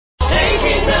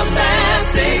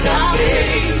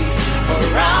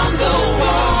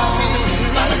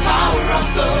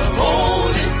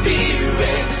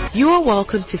are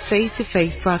welcome to Faith to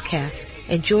Faith broadcast.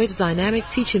 Enjoy the dynamic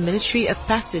teaching ministry of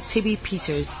Pastor T.B.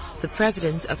 Peters, the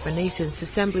president of Renaissance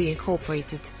Assembly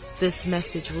Incorporated. This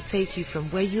message will take you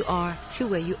from where you are to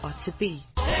where you ought to be.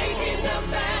 Taking the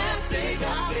message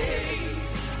of faith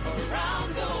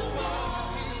around the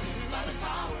world by the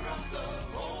power of the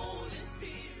Holy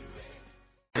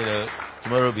Spirit.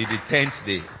 Tomorrow will be the 10th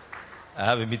day. I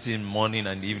have a meeting morning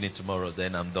and evening tomorrow,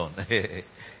 then I'm done.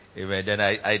 Amen. Then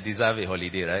I deserve a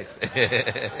holiday,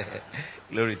 right?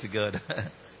 Glory to God.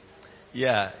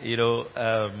 Yeah,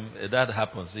 that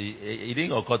happens. It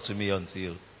didn't occur to me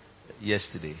until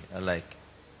yesterday. I'm like,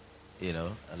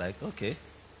 okay,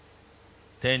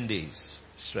 10 days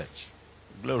stretch.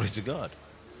 Glory to God.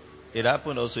 It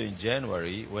happened also in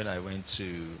January when I went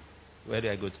to, where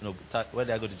did I go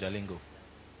to Jalingo?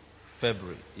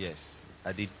 February, yes.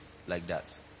 I did like that.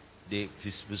 They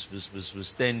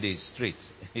was 10 days straight.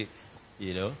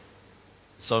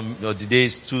 Some of the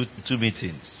days, two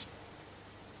meetings.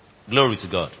 Glory to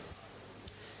God.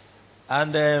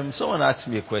 And someone asked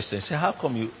me a question. Say, how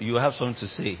come you have something to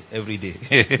say every day?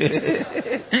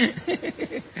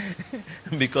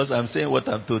 Because I'm saying what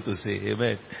I'm told to say.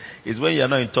 Amen. It's when you're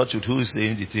not in touch with who is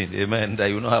saying the thing. Amen. That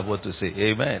you don't have what to say.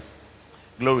 Amen.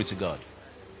 Glory to God.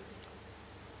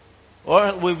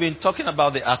 Well, we've been talking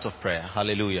about the art of prayer.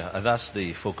 Hallelujah. And that's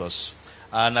the focus.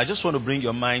 And I just want to bring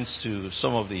your minds to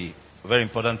some of the very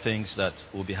important things that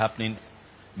will be happening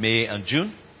May and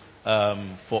June.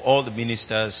 For all the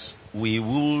ministers, we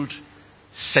would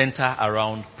center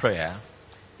around prayer,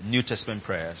 New Testament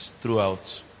prayers, throughout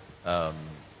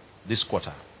this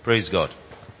quarter. Praise God.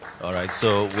 All right.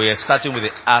 So we are starting with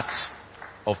the art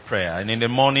of prayer. And in the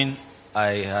morning,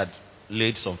 I had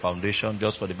laid some foundation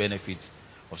just for the benefit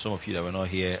of some of you that were not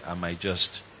here. I might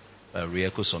just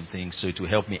re-echo some things so it will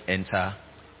help me enter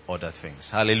other things.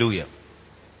 Hallelujah.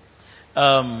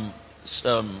 A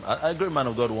great man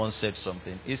of God once said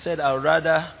something. He said, I would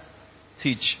rather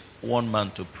teach one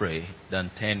man to pray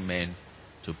than 10 men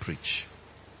to preach.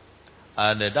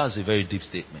 And that's a very deep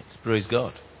statement. Praise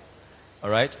God. All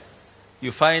right.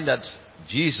 You find that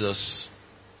Jesus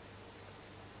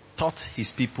taught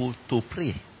his people to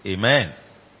pray. Amen.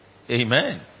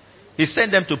 Amen. He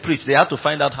sent them to preach. They had to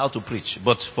find out how to preach.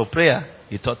 But for prayer,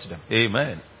 he taught them.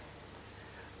 Amen.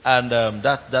 And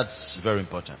that's very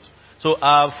important. So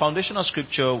our foundational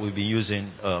scripture we'll be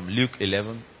using, Luke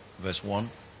 11, verse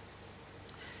 1.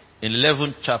 In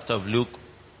 11th chapter of Luke,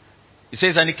 it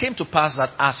says, and it came to pass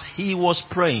that as he was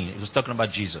praying, it was talking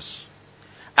about Jesus,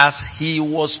 as he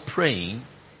was praying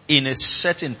in a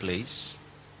certain place,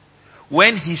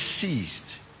 when he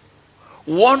ceased,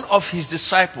 one of his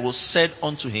disciples said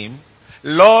unto him,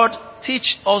 Lord,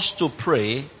 teach us to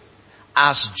pray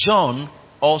as John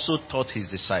also taught his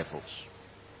disciples.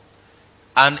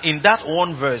 And in that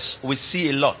one verse, we see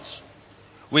a lot.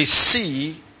 We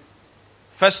see,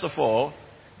 first of all,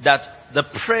 that the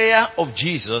prayer of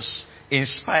Jesus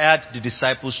inspired the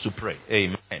disciples to pray.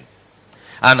 Amen.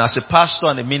 And as a pastor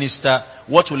and a minister,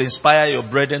 what will inspire your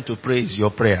brethren to pray is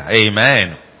your prayer.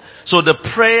 Amen. So the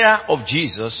prayer of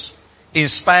Jesus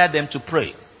inspired them to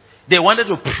pray. They wanted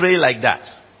to pray like that.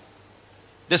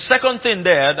 The second thing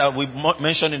there that we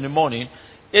mentioned in the morning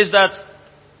is that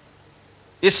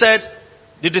he said,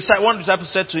 one disciple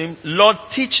said to him, Lord,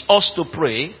 teach us to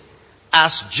pray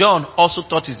as John also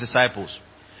taught his disciples.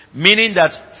 Meaning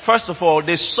that, first of all,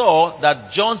 they saw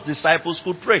that John's disciples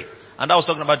could pray. And that was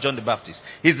talking about John the Baptist.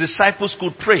 His disciples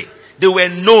could pray. They were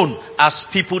known as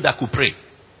people that could pray.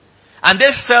 And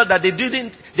they felt that they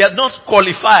had not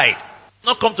qualified,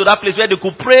 not come to that place where they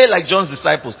could pray like John's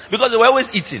disciples. Because they were always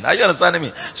eating. Are you understanding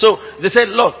me? So they said,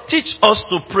 Lord, teach us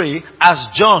to pray as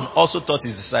John also taught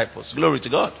his disciples. Glory to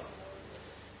God.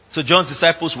 So John's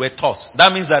disciples were taught.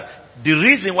 That means that the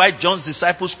reason why John's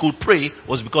disciples could pray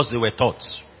was because they were taught.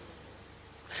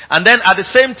 And then at the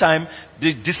same time,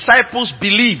 the disciples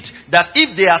believed that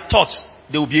if they are taught,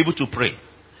 they will be able to pray.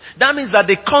 That means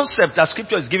that the concept that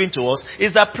scripture is giving to us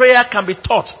is that prayer can be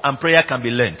taught and prayer can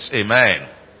be learned. Amen.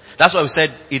 That's why we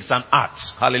said it's an art.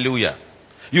 Hallelujah.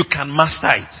 You can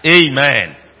master it.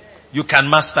 Amen. You can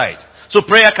master it. So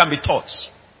prayer can be taught.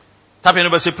 Tap your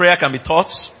neighbor, say prayer can be taught.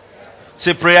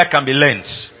 Say prayer can be learned.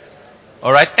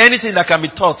 Alright. Anything that can be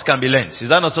taught can be learned. Is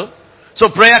that not so?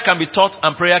 So prayer can be taught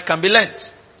and prayer can be learned.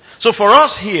 So for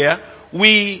us here,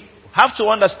 we have to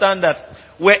understand that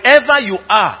wherever you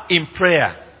are in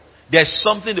prayer, there's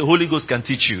something the Holy Ghost can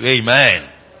teach you. Amen.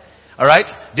 Alright?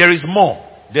 There is more.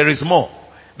 There is more.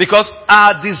 Because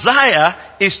our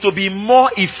desire is to be more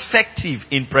effective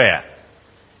in prayer.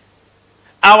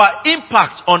 Our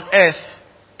impact on earth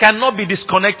cannot be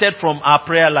disconnected from our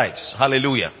prayer lives.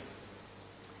 Hallelujah.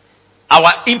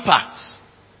 our impact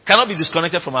cannot be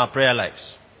disconnected from our prayer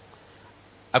lives.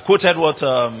 I quoted what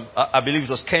I believe it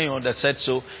was Kenyon that said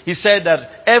so. He said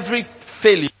that every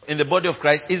failure in the body of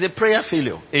Christ is a prayer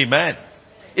failure. Amen.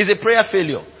 It's a prayer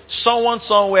failure. Someone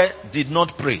somewhere did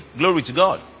not pray. Glory to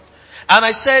God. And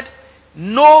I said,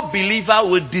 no believer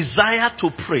will desire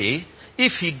to pray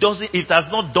if it has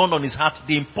not dawned on his heart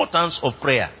the importance of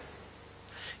prayer.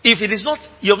 If it is not,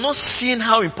 you have not seen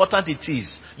how important it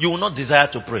is, you will not desire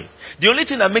to pray. The only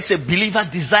thing that makes a believer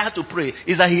desire to pray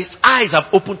is that his eyes have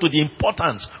opened to the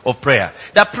importance of prayer.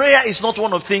 That prayer is not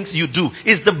one of the things you do.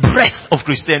 It's the breath of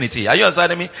Christianity. Are you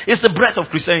understanding me? It's the breath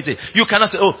of Christianity. You cannot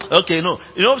say, oh, okay, no.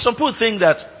 You know, some people think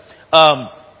that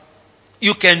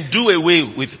you can do away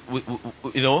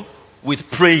with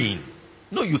praying.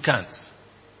 No, you can't.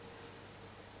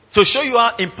 To show you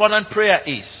how important prayer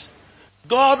is,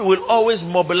 God will always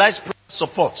mobilize prayer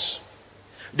support.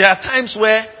 There are times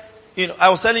where, I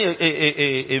was telling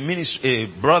a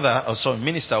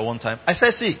minister one time. I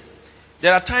said, see,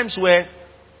 there are times where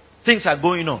things are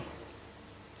going on.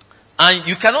 And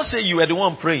you cannot say you were the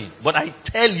one praying. But I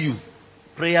tell you,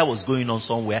 prayer was going on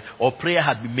somewhere or prayer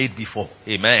had been made before.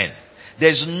 Amen.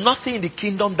 There's nothing in the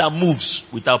kingdom that moves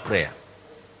without prayer.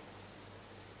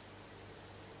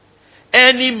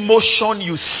 Any motion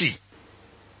you see,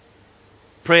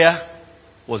 prayer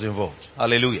was involved.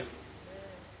 Hallelujah.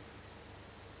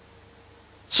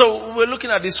 So we're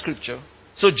looking at this scripture.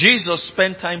 So Jesus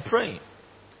spent time praying.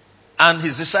 And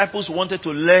his disciples wanted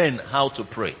to learn how to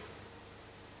pray.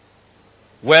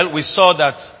 Well, we saw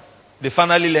that they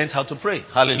finally learned how to pray.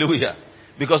 Hallelujah.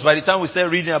 Because by the time we started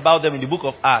reading about them in the book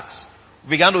of Acts,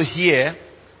 we began to hear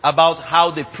about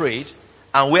how they prayed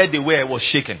and where they were was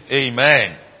shaken.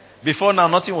 Amen. Before now,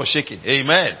 nothing was shaking.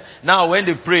 Amen. Now, when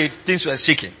they prayed, things were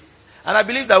shaking. And I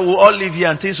believe that we'll all live here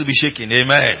and things will be shaking.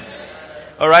 Amen.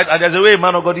 Alright, and there's a way a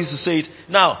man of God used to say it.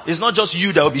 Now, it's not just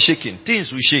you that will be shaking.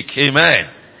 Things will shake. Amen.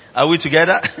 Are we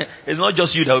together? It's not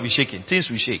just you that will be shaking. Things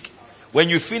will shake. When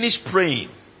you finish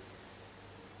praying,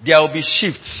 there will be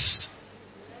shifts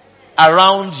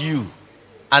around you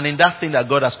and in that thing that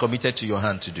God has committed to your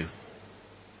hand to do.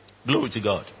 Glory to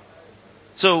God.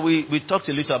 So we talked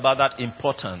a little about that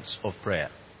importance of prayer.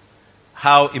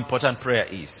 How important prayer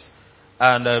is.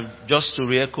 And just to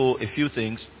re-echo a few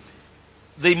things.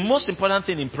 The most important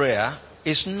thing in prayer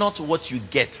is not what you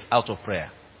get out of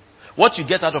prayer. What you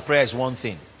get out of prayer is one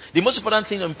thing. The most important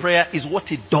thing in prayer is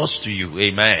what it does to you.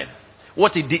 Amen.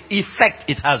 The effect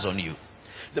it has on you.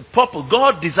 The purpose,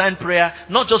 God designed prayer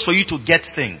not just for you to get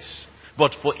things,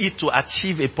 but for it to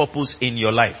achieve a purpose in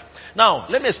your life. Now,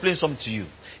 let me explain something to you.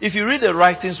 If you read the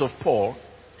writings of Paul,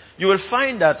 you will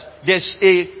find that there's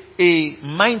a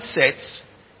mindset,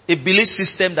 a belief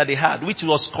system that they had, which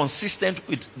was consistent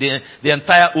with the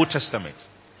entire Old Testament.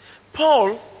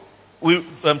 Paul,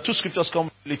 two scriptures come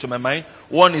to my mind.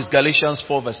 One is Galatians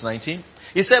 4 verse 19.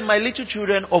 He said, my little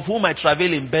children, of whom I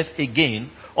travail in birth again,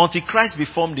 until Christ be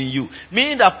formed in you.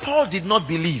 Meaning that Paul did not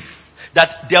believe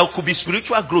that there could be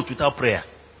spiritual growth without prayer.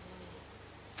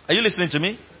 Are you listening to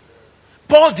me?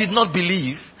 Paul did not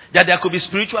believe that there could be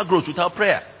spiritual growth without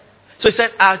prayer. So he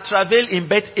said, I travail in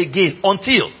birth again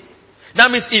until.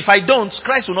 That means if I don't,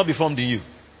 Christ will not be formed in you.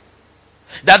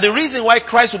 That the reason why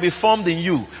Christ will be formed in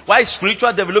you, why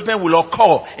spiritual development will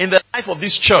occur in the life of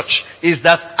this church, is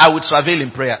that I will travail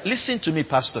in prayer. Listen to me,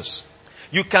 pastors.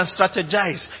 You can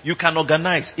strategize, you can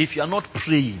organize. If you are not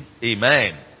praying,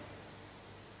 amen,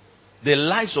 the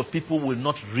lives of people will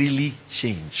not really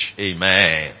change.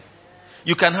 Amen.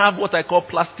 You can have what I call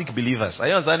plastic believers. Are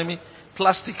you understanding me?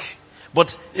 Plastic. But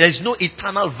there is no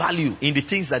eternal value in the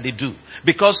things that they do.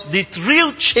 Because the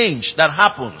real change that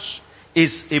happens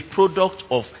is a product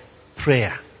of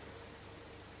prayer.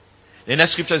 The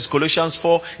next scripture is Colossians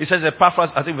 4. It says,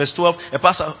 Epaphras, I think verse 12,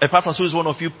 Epaphras, who is one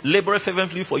of you, laboreth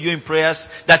fervently for you in prayers,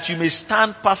 that you may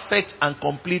stand perfect and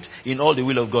complete in all the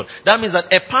will of God. That means that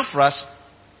Epaphras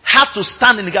had to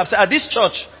stand in the gap. Say, at this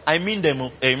church, I mean them.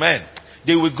 Amen.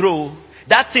 They will grow.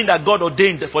 That thing that God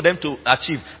ordained for them to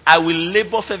achieve, I will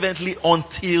labor fervently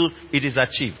until it is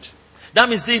achieved. That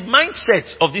means the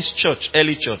mindset of this church,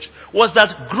 early church, was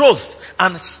that growth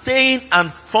and staying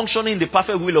and functioning in the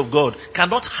perfect will of God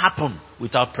cannot happen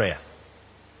without prayer.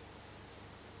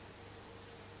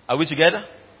 Are we together?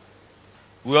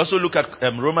 We also look at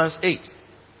Romans 8.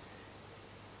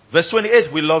 Verse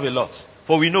 28 we love a lot.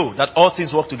 For we know that all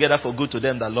things work together for good to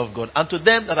them that love God and to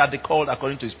them that are called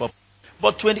according to his purpose.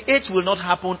 But 28 will not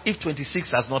happen if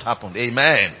 26 has not happened.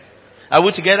 Amen. Are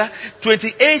we together?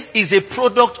 28 is a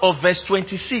product of verse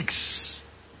 26.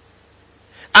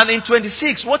 And in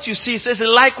 26, what you see, it says,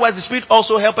 likewise the Spirit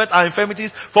also helpeth our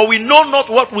infirmities, for we know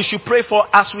not what we should pray for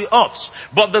as we ought.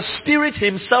 But the Spirit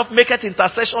himself maketh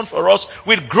intercession for us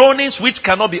with groanings which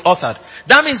cannot be uttered.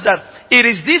 That means that it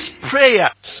is these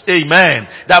prayers, amen,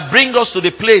 that bring us to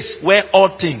the place where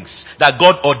all things that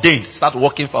God ordained start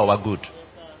working for our good.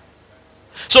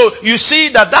 So you see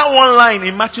that one line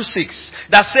in Matthew 6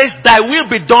 that says, thy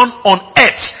will be done on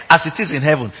earth as it is in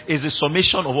heaven, is the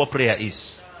summation of what prayer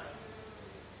is.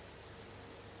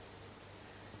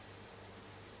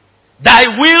 Thy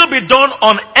will be done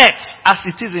on earth as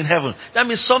it is in heaven. That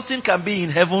means something can be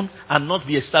in heaven and not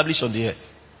be established on the earth.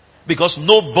 Because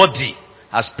nobody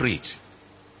has prayed.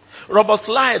 Robert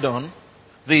Liardon,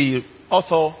 the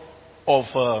author of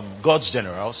God's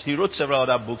Generals, he wrote several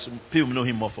other books. People know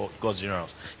him more for God's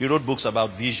Generals. He wrote books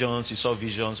about visions. He saw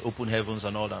visions, open heavens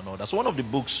and all that and all that. So one of the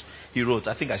books he wrote,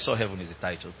 I think I Saw Heaven is the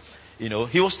title. You know,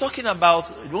 he was talking about,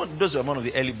 those were one of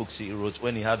the early books he wrote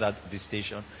when he had that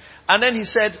visitation. And then he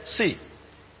said, see,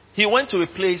 he went to a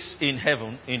place in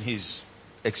heaven in his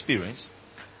experience,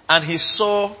 and he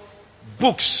saw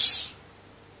books,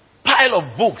 pile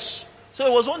of books. So he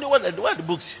was wondering what are the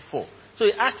books for. So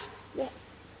he asked,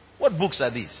 what books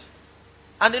are these?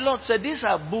 And the Lord said, these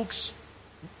are books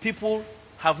people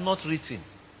have not written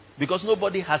because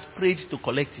nobody has prayed to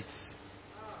collect it.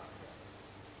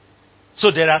 So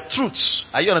there are truths,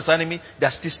 are you understanding me, that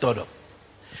are still stored up.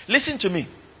 Listen to me.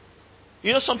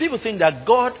 You know, some people think that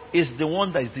God is the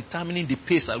one that is determining the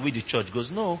pace at which the church goes.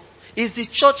 No. It's the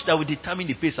church that will determine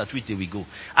the pace at which they will go.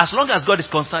 As long as God is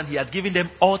concerned, He has given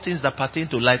them all things that pertain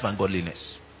to life and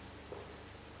godliness.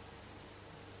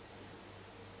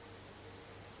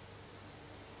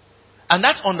 And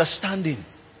that understanding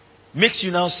makes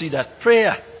you now see that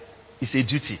prayer is a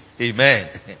duty. Amen.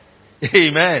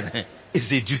 Amen.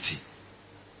 It's a duty.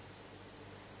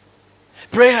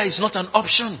 Prayer is not an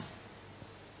option.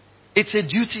 It's a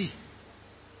duty.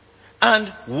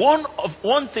 And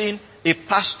one thing a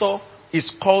pastor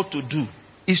is called to do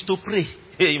is to pray.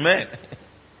 Amen.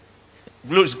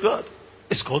 Glory to God.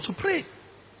 It's called to pray.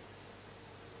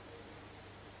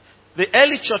 The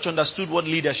early church understood what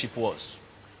leadership was.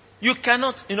 You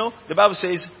cannot, the Bible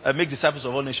says, make disciples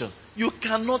of all nations. You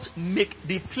cannot make,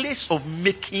 the place of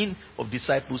making of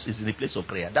disciples is in the place of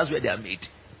prayer. That's where they are made.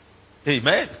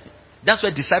 Amen. That's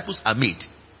where disciples are made.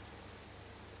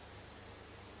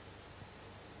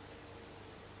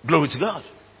 Glory to God.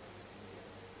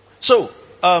 So,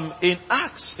 in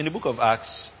Acts, in the book of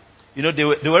Acts, they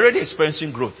were already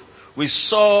experiencing growth. We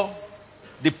saw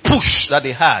the push that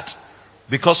they had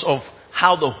because of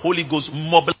how the Holy Ghost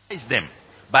mobilized them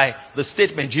by the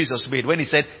statement Jesus made when He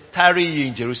said, tarry ye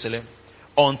in Jerusalem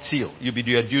until you be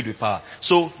endued with power.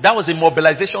 So that was a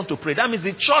mobilization to pray. That means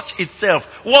the church itself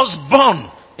was born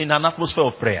in an atmosphere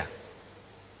of prayer.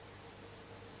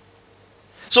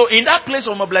 So in that place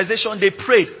of mobilization, they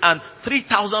prayed and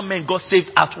 3,000 men got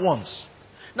saved at once.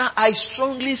 Now I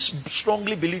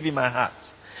strongly believe in my heart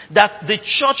that the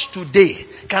church today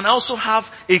can also have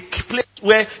a place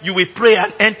where you will pray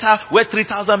and enter, where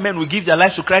 3,000 men will give their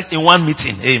lives to Christ in one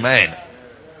meeting. Amen.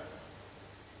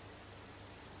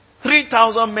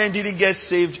 3,000 men didn't get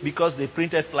saved because they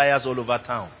printed flyers all over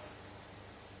town.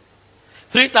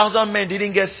 3,000 men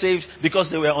didn't get saved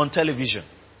because they were on television.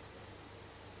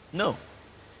 No.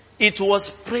 It was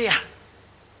prayer.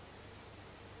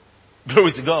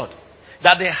 Glory to God.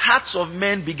 That the hearts of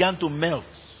men began to melt.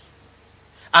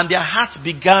 And their hearts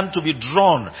began to be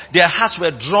drawn. Their hearts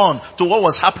were drawn to what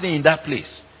was happening in that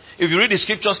place. If you read the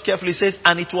scriptures carefully, it says,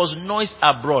 and it was noised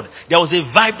abroad. There was a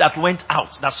vibe that went out,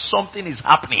 that something is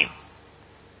happening.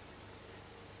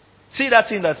 See that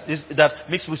thing that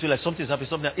makes people feel like something is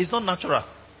happening. It's not natural.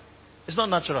 It's not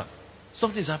natural.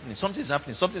 Something is happening. Something is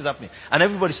happening. Something is happening. And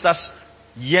everybody starts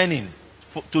yearning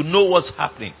to know what's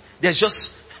happening. There's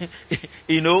just,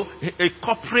 a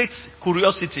corporate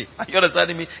curiosity. Are you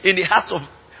understanding me? In the hearts of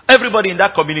everybody in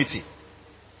that community.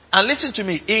 And listen to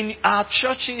me, in our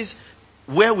churches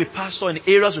where we pastor, in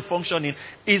the areas we function in,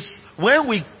 is when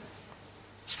we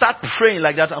start praying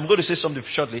like that. I'm going to say something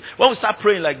shortly. When we start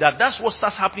praying like that, that's what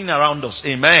starts happening around us.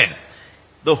 Amen.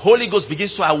 The Holy Ghost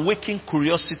begins to awaken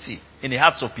curiosity in the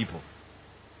hearts of people.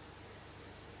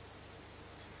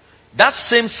 That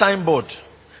same signboard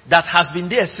that has been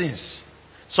there since,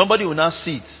 somebody will now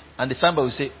see it and the signboard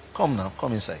will say, come now,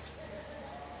 come inside.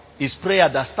 It's prayer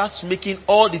that starts making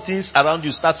all the things around you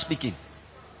start speaking.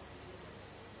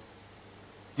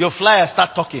 Your flyer start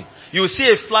talking. You will see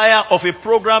a flyer of a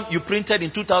program you printed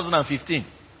in 2015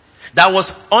 that was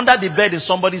under the bed in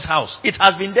somebody's house. It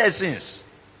has been there since.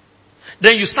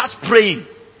 Then you start praying.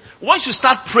 Once you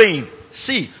start praying,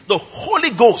 see, the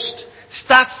Holy Ghost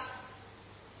start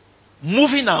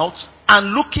moving out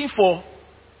and looking for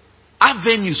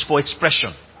avenues for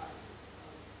expression.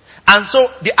 And so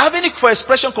the avenue for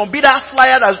expression can be that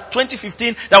flyer that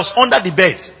 2015 that was under the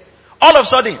bed. All of a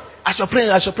sudden, as you're praying,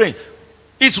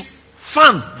 it's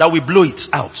fan that will blow it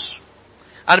out.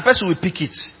 And the person will pick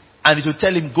it and it will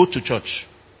tell him, go to church.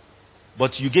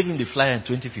 But you gave him the flyer in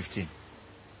 2015.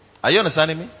 Are you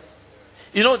understanding me?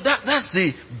 You know, that's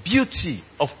the beauty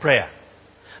of prayer.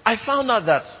 I found out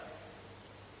that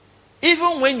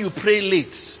even when you pray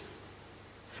late,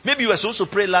 maybe you were supposed to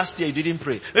pray last year, you didn't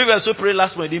pray. Maybe you were supposed to pray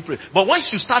last month, you didn't pray. But once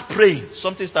you start praying,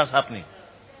 something starts happening.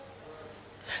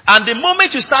 And the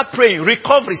moment you start praying,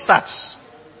 recovery starts.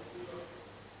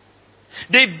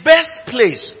 The best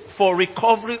place for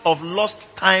recovery of lost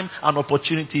time and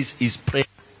opportunities is prayer.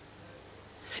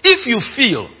 If you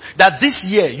feel that this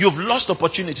year you've lost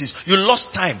opportunities, you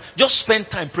lost time, just spend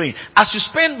time praying. As you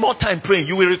spend more time praying,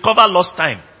 you will recover lost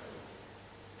time.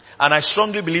 And I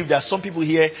strongly believe there are some people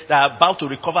here that are about to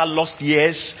recover lost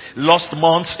years, lost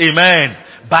months, amen,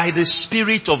 by the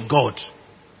Spirit of God.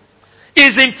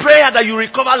 It's in prayer that you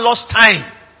recover lost time.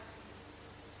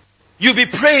 You'll be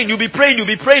praying. You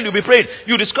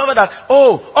discover that,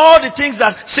 all the things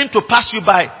that seem to pass you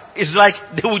by, it's like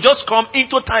they will just come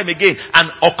into time again and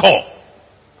occur.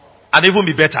 And even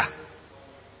be better.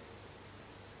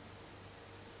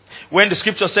 When the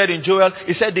scripture said in Joel,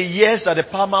 it said, the years that the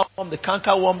palmer worm, the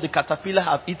cankerworm, the caterpillar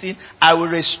have eaten, I will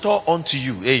restore unto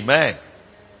you. Amen.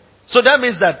 So that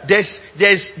means that there's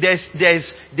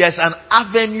an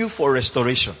avenue for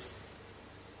restoration.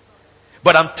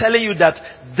 But I'm telling you that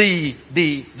the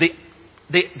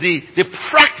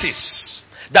practice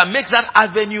that makes that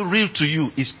avenue real to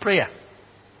you is prayer.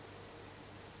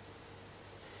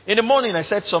 In the morning I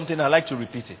said something, I like to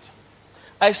repeat it.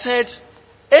 I said,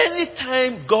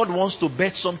 anytime God wants to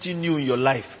bet something new in your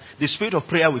life, the spirit of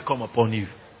prayer will come upon you.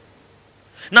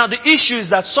 Now the issue is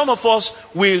that some of us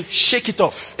will shake it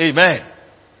off. Amen.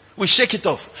 We shake it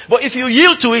off. But if you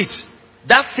yield to it,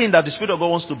 that thing that the Spirit of God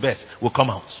wants to birth will come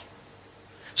out.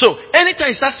 So anytime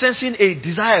you start sensing a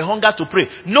desire, a hunger to pray,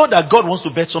 know that God wants to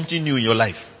birth something new in your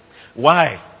life.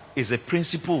 Why? It's a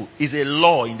principle, it's a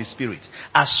law in the Spirit.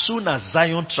 As soon as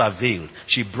Zion travailed,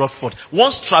 she brought forth.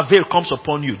 Once travail comes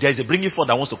upon you, there is a bringing forth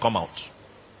that wants to come out.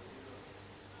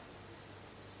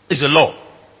 It's a law.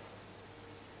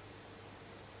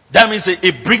 That means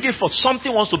a bringing forth,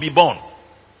 something wants to be born.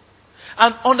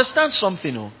 And understand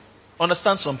something,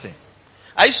 understand something.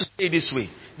 I used to say it this way.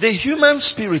 The human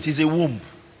spirit is a womb.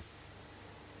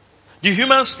 The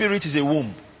human spirit is a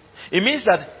womb. It means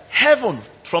that heaven,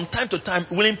 from time to time,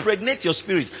 will impregnate your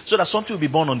spirit so that something will be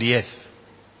born on the earth.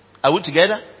 Are we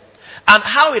together? And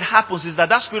how it happens is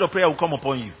that spirit of prayer will come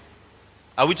upon you.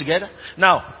 Are we together?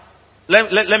 Now,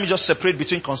 let me just separate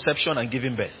between conception and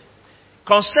giving birth.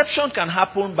 Conception can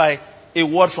happen by a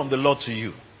word from the Lord to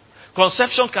you.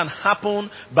 Conception can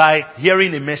happen by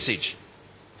hearing a message.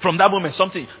 From that moment,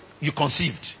 something you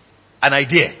conceived, an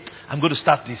idea. I'm going to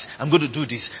start this. I'm going to do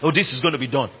this. Oh, this is going to be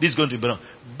done. This is going to be done.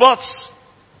 But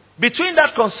between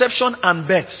that conception and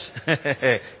birth,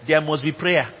 there must be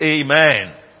prayer.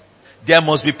 Amen. There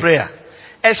must be prayer.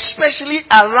 Especially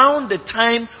around the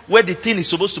time where the thing is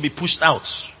supposed to be pushed out.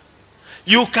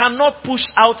 You cannot push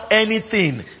out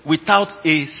anything without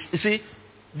you see,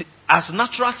 as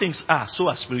natural things are, so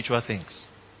are spiritual things.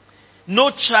 No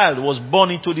child was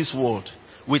born into this world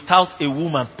without a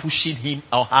woman pushing him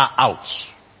or her out.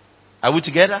 Are we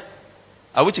together?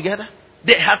 Are we together?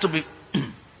 They had to be.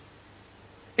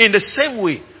 In the same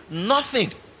way,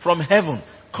 nothing from heaven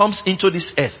comes into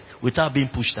this earth without being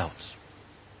pushed out.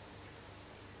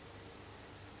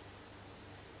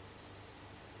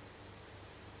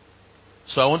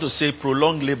 So I want to say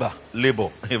prolonged labor.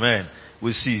 Amen.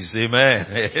 We cease. Amen.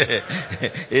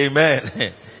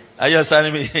 Amen. Are you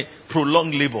understanding me?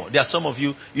 Prolonged labor. There are some of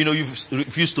you, you've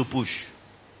refused to push.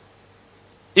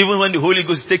 Even when the Holy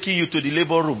Ghost is taking you to the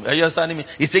labor room. Are you understanding me?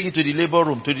 He's taking you to the labor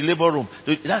room.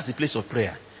 That's the place of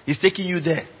prayer. He's taking you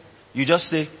there. You just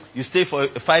stay. You stay for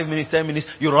 5 minutes, 10 minutes.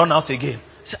 You run out again.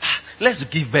 Say, let's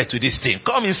give birth to this thing.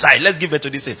 Come inside. Let's give birth to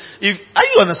this thing. Are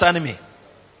you understanding me?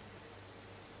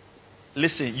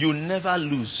 Listen, you never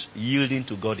lose yielding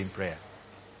to God in prayer.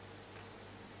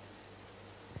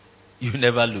 You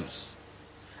never lose.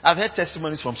 I've heard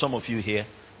testimonies from some of you here,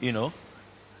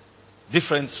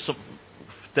 different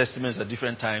testimonies at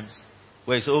different times,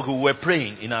 where you say, okay, we were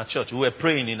praying in our church, we were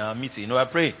praying in our meeting, we were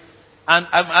praying. And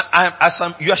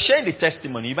you are sharing the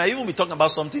testimony. You might even be talking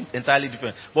about something entirely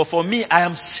different. But for me, I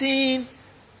am seeing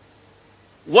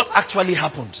what actually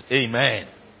happened. Amen.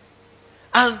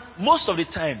 And most of the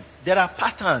time, there are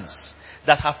patterns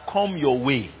that have come your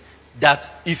way, that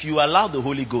if you allow the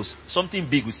Holy Ghost, something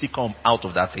big will still come out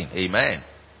of that thing. Amen.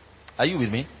 Are you with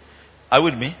me? Are you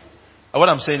with me? And what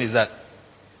I'm saying is that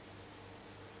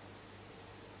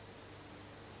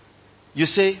you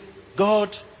say, God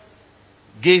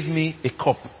gave me a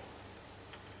cup.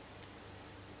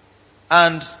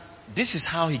 And this is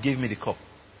how he gave me the cup.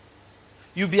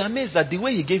 You'll be amazed that the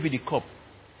way he gave you the cup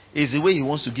is the way he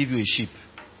wants to give you a sheep.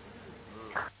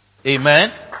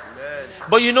 Amen? Amen.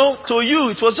 But you know, to you,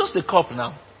 it was just a cup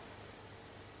now.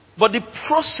 But the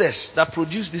process that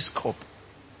produced this cup,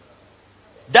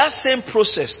 that same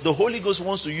process, the Holy Ghost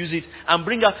wants to use it and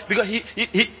bring out, because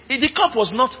the cup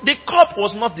was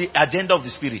not the agenda of the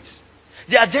Spirit.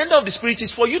 The agenda of the Spirit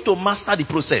is for you to master the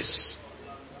process.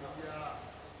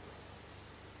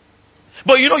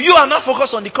 But you know, you are not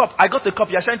focused on the cup. I got the cup.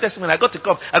 You are saying testimony. I got the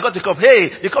cup. I got the cup.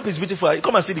 Hey, the cup is beautiful.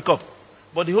 Come and see the cup.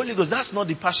 But the Holy Ghost, that's not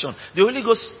the passion. The Holy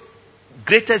Ghost's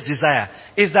greatest desire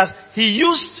is that he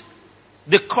used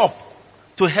the cup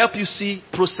to help you see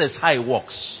process, how it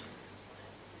works.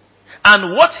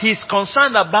 And what he's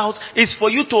concerned about is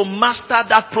for you to master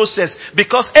that process,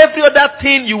 because every other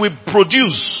thing you will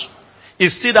produce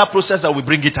is still that process that will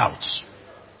bring it out.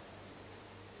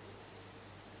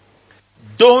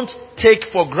 Don't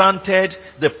take for granted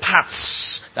the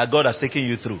paths that God has taken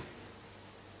you through.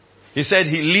 He said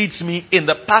he leads me in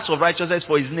the paths of righteousness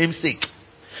for his name's sake.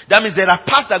 That means there are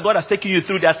paths that God has taken you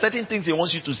through. There are certain things he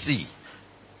wants you to see.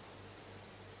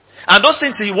 And those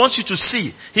things he wants you to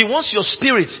see, he wants your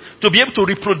spirit to be able to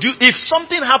reproduce. If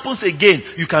something happens again,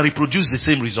 you can reproduce the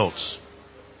same results.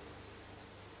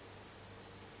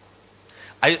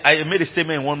 I made a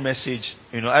statement in one message,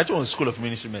 I told a School of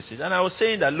Ministry message, and I was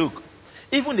saying that, look,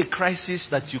 even the crisis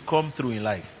that you come through in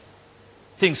life,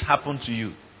 things happen to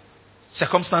you,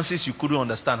 circumstances you couldn't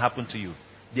understand happen to you.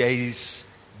 There is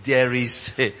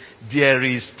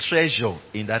treasure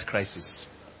in that crisis.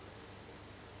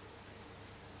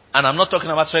 And I'm not talking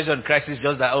about treasure in crisis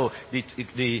just that,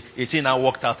 the thing now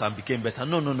worked out and became better.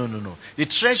 No. The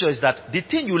treasure is that the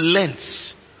thing you learnt,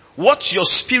 what your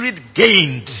spirit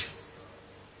gained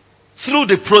through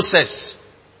the process,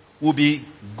 will be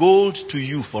gold to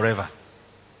you forever.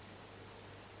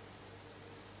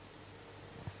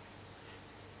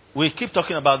 We keep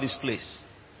talking about this place.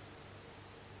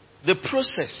 The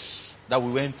process that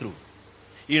we went through.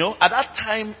 At that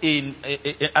time,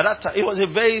 it was a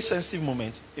very sensitive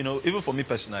moment, even for me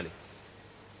personally.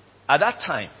 At that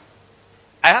time,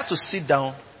 I had to sit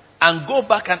down and go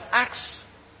back and ask,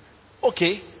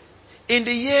 okay, in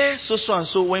the year so and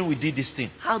so when we did this thing,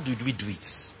 how did we do it?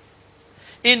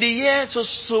 In the year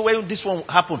so when this one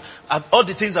happened, all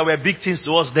the things that were big things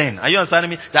to us then, are you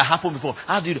understanding me? That happened before.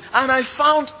 How did you do? And I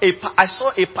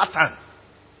saw a pattern.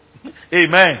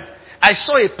 Amen. I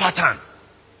saw a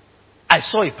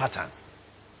pattern.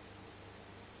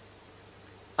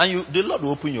 And the Lord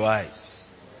will open your eyes.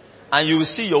 And you will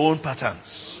see your own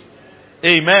patterns.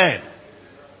 Amen.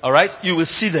 Alright? You will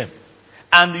see them.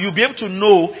 And you'll be able to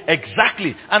know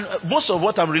exactly. And most of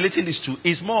what I'm relating this to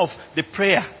is more of the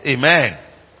prayer. Amen.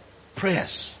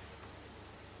 Prayers.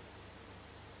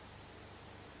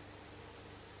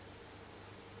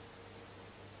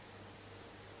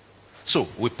 So,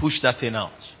 we push that thing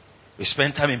out. We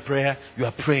spend time in prayer. You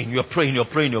are praying. You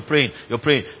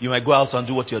might go out and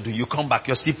do what you're doing. You come back.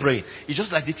 You're still praying. It's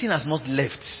just like the thing has not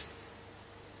left.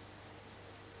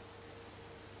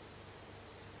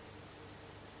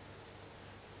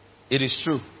 It is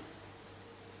true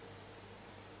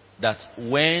that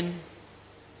when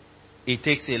it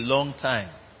takes a long time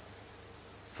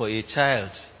for a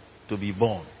child to be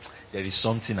born, there is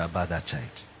something about that child.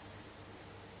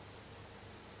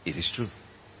 It is true.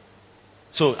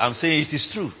 So I'm saying it is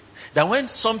true that when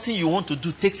something you want to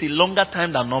do takes a longer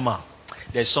time than normal,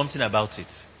 there's something about it.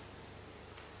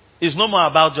 It's no more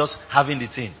about just having the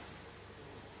thing.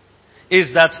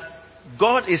 It's that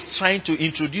God is trying to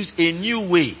introduce a new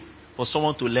way for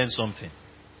someone to learn something.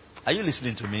 Are you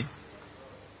listening to me?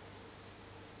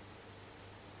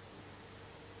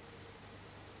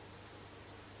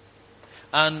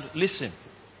 And listen,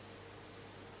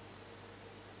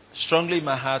 strongly in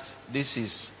my heart, this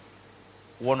is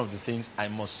one of the things I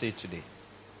must say today.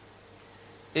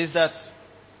 Is that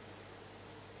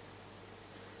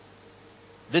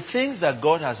the things that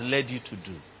God has led you to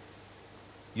do,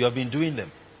 you have been doing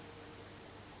them.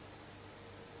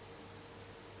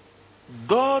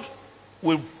 God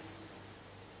will,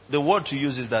 the word to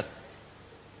use is that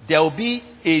there will be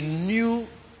a new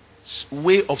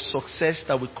way of success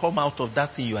that will come out of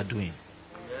that thing you are doing.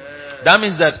 Yeah. That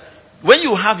means that when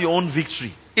you have your own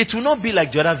victory, it will not be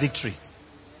like the other victory.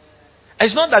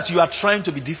 It's not that you are trying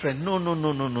to be different. No, no,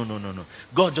 no, no, no, no, no, no.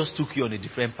 God just took you on a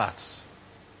different path.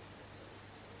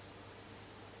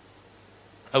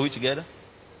 Are we together?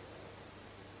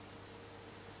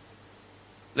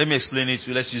 Let me explain it.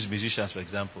 Let's use musicians, for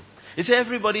example. It's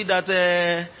everybody that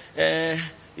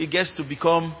it gets to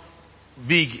become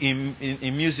big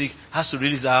in music has to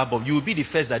release an album. You will be the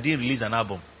first that didn't release an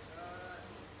album.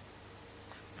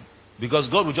 Because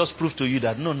God will just prove to you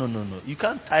that no, no, no, no. You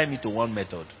can't tie me to one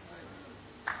method.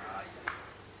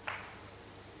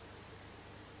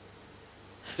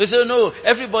 They say, no,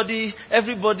 everybody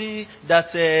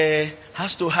that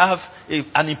has to have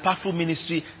an impactful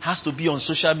ministry has to be on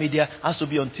social media, has to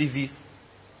be on TV.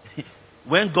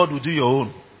 When God will do your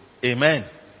own, amen,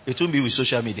 it won't be with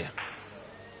social media.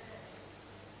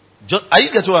 Are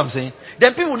you getting what I'm saying?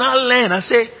 Then people now learn and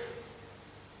say,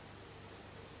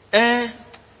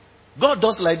 God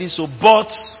does like this, so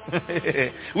but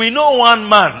we know one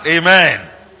man, amen.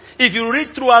 If you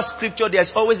read throughout scripture,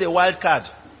 there's always a wild card.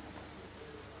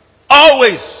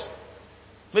 Always.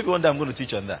 Maybe one day I'm going to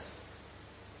teach on that.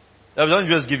 I will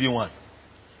just give you one.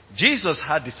 Jesus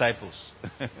had disciples.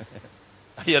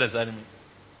 Are you understanding me?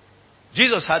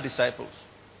 Jesus had disciples.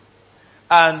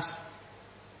 And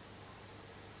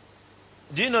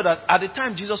do you know that at the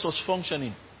time Jesus was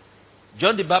functioning,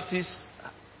 John the Baptist,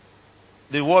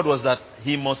 the word was that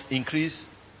he must increase,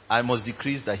 I must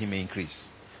decrease that he may increase.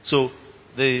 So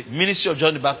the ministry of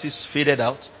John the Baptist faded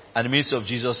out and the ministry of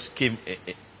Jesus came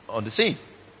on the scene.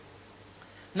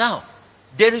 Now,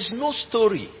 there is no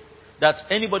story that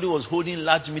anybody was holding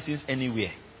large meetings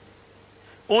anywhere.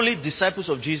 Only disciples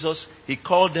of Jesus, he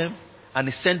called them and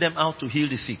he sent them out to heal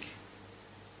the sick.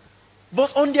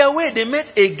 But on their way, they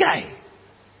met a guy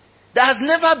that has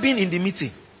never been in the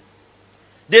meeting.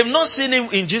 They've not seen him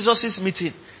in Jesus'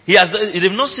 meeting.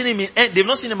 They've not seen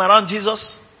him around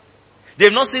Jesus.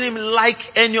 They've not seen him like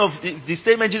any of the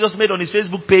statement Jesus made on his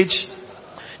Facebook page.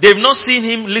 They've not seen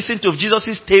him listen to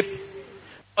Jesus' tape.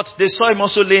 But they saw him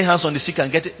also laying hands on the sick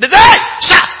and get it. They said, hey!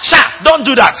 Sha! Don't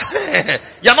do that.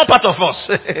 You're not part of us.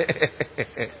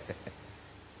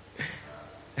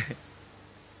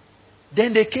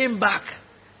 Then they came back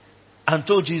and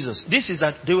told Jesus. This is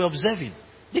that they were observing.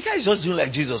 The guy is just doing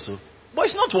like Jesus, though. But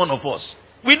it's not one of us.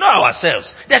 We know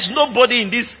ourselves. There's nobody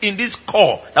in this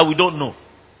core that we don't know.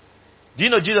 Do you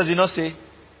know Jesus did not say,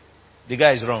 the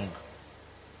guy is wrong.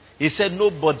 He said,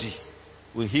 nobody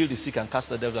will heal the sick and cast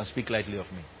the devil and speak lightly of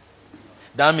me.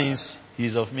 That means he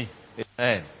is of me.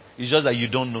 Amen. It's just that you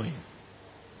don't know him.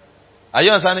 Are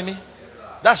you understanding me?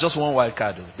 That's just one wild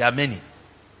card, though. There are many.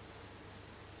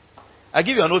 I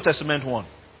give you an Old Testament one.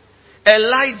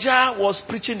 Elijah was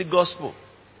preaching the gospel.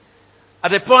 At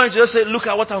the point, Jesus said, look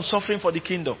at what I'm suffering for the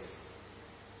kingdom.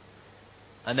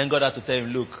 And then God had to tell him,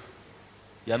 look,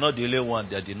 you are not the only one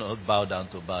that did not bow down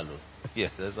to Baal.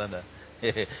 Yes, understand that.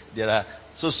 There are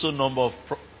so number of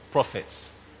prophets.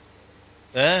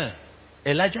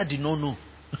 Elijah did not know.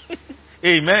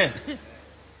 Amen.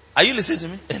 Are you listening to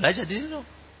me? Elijah didn't know.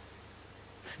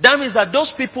 That means that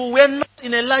those people were not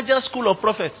in Elijah's school of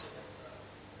prophets.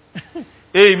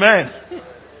 Amen.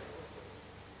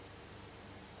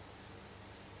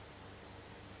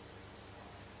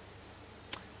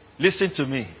 Listen to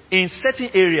me. In certain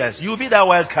areas, you will be that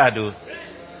wild card, though.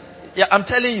 Yeah, I'm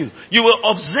telling you. You will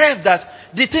observe that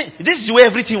this is where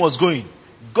everything was going.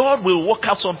 God will work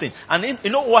out something. And you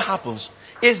know what happens?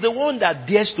 It's the one that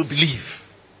dares to believe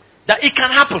that it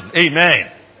can happen.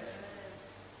 Amen.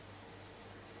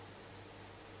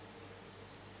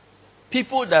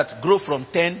 People that grow from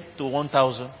 10 to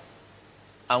 1,000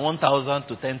 and 1,000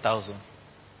 to 10,000.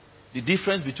 The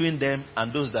difference between them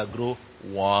and those that grow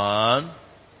 1,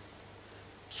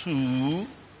 2,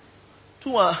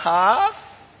 2.5,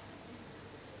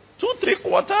 2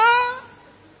 3/4,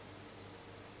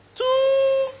 2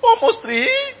 almost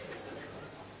 3,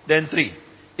 then 3.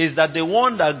 Is that the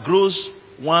one that grows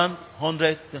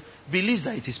 100 believes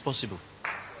that it is possible.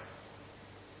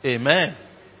 Amen.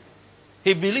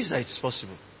 He believes that it is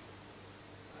possible.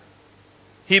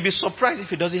 He'll be surprised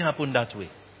if it doesn't happen that way.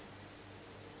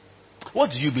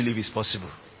 What do you believe is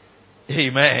possible?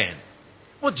 Amen.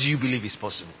 What do you believe is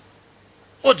possible?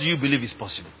 What do you believe is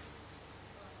possible?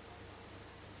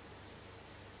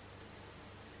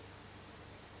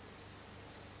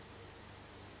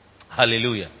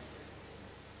 Hallelujah.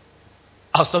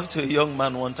 I was talking to a young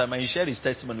man one time and he shared his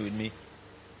testimony with me.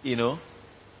 You know.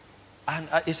 And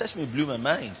his testimony blew my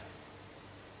mind.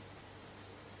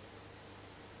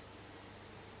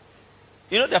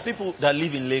 You know, there are people that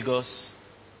live in Lagos.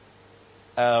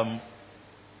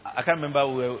 I can't remember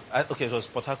where. Okay, it was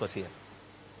Port Harcourt here.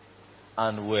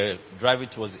 and we're driving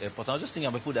towards the airport. I was just thinking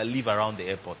about people that live around the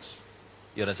airport.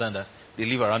 You understand that? They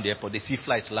live around the airport. They see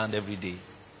flights land every day.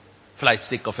 Flights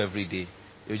take off every day.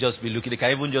 They'll just be looking. They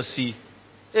can even just see,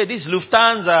 hey, this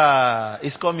Lufthansa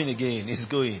is coming again. It's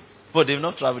going. But they've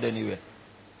not traveled anywhere.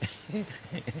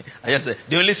 I just said,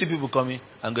 they only see people coming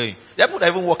and going. There are people that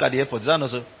even work at the airport. Is that not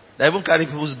so? They even carry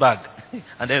people's bag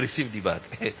and then receive the bag.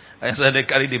 And so they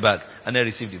carry the bag and then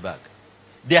receive the bag.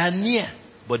 They are near,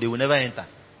 but they will never enter.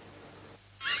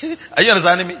 Are you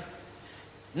understanding me?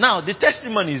 Now, the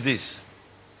testimony is this.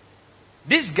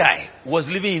 This guy was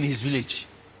living in his village.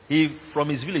 He, from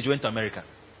his village, went to America.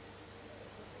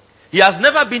 He has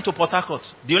never been to Port Harcourt.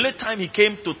 The only time he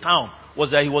came to town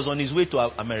was that he was on his way to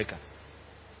America.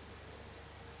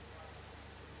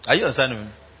 Are you understanding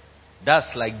me? That's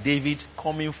like David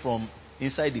coming from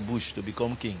inside the bush to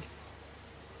become king.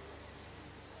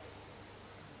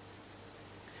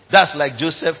 That's like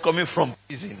Joseph coming from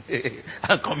prison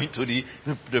and coming to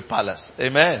the palace.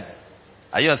 Amen.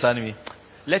 Are you understanding me?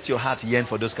 Let your heart yearn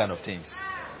for those kind of things.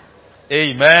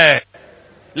 Amen.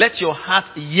 Let your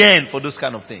heart yearn for those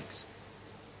kind of things.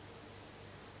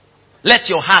 Let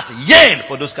your heart yearn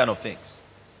for those kind of things.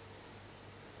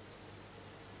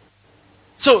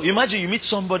 So imagine you meet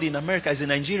somebody in America, he's a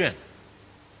Nigerian.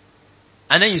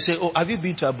 And then you say, oh, have you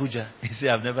been to Abuja? He say,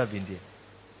 I've never been there.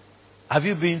 Have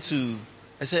you been to...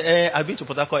 I said, I've been to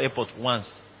Port Harcourt Airport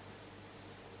once.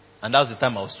 And that was the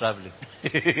time I was traveling.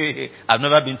 I've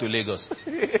never been to Lagos.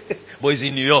 But it's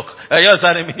in New York. Are you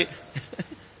understanding me?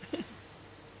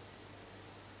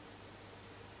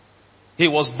 He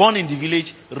was born in the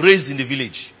village, raised in the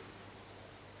village.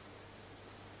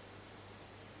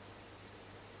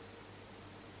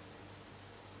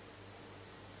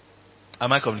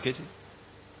 Am I communicating?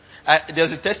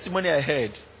 There's a testimony I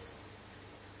heard.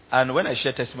 And when I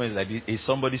share testimonies like this, it's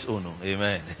somebody's own.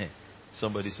 Amen.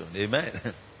 Somebody's own.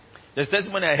 Amen. There's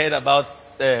testimony I heard about,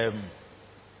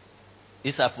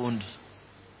 this happened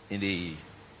in the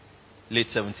late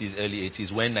 70s, early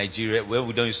 80s, when Nigeria, where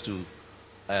we don't used to,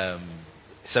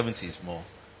 70s more,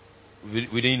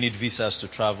 we didn't need visas to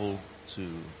travel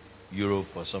to Europe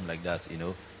or something like that, you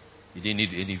know. You didn't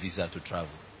need any visa to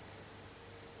travel.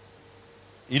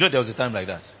 You know there was a time like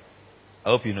that. I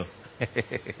hope you know.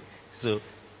 So,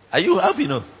 I hope you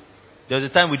know. There was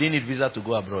a time we didn't need visa to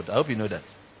go abroad. I hope you know that.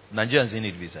 Nigerians didn't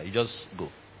need visa. You just go.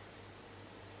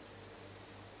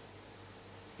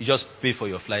 You just pay for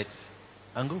your flights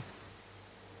and go.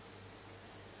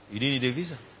 You didn't need a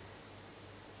visa.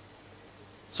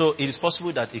 So it is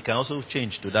possible that it can also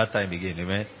change to that time again.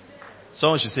 Amen.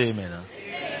 Someone should say amen. Huh?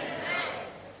 Amen.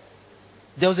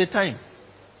 There was a time.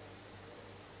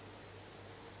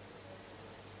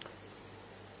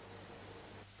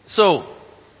 So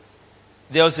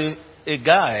there was a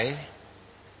guy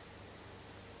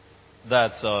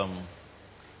that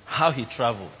how he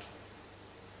traveled.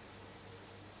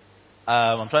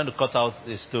 I'm trying to cut out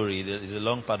the story. There is a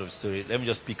long part of the story. Let me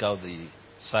just pick out the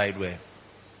side where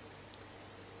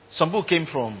some people came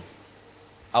from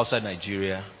outside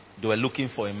Nigeria. They were looking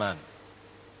for a man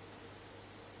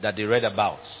that they read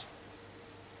about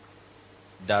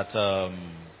that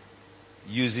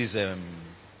uses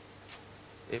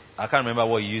I can't remember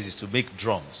what he uses to make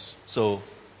drums. So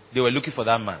they were looking for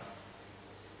that man.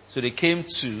 So they came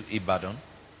to Ibadan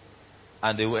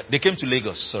and they came to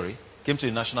Lagos, came to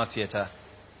the National Theatre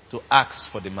to ask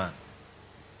for the man.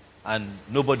 And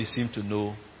nobody seemed to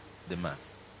know the man.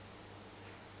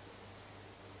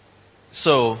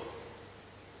 So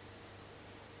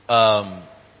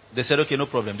they said, okay, no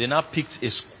problem. They now picked a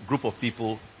group of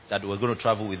people that were going to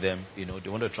travel with them. You know, they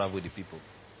wanted to travel with the people.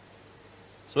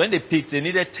 So when they picked, they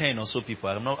needed 10 or so people.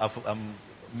 I'm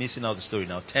missing out the story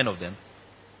now. 10 of them.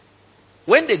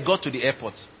 When they got to the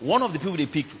airport, one of the people they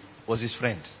picked was his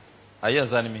friend. Are you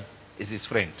understanding me? It's his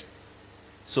friend.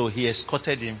 So he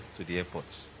escorted him to the airport.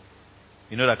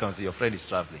 You know that comes, your friend is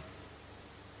traveling.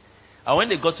 And when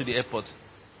they got to the airport,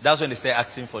 that's when they started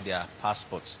asking for their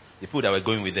passports. The people that were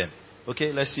going with them.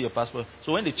 Okay, let's see your passport.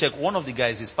 So when they checked, one of the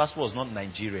guys, his passport was not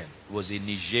Nigerian. It was a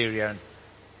Niger.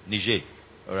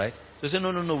 Alright? So they said,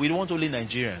 no, we don't want only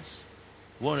Nigerians.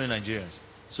 We want only Nigerians.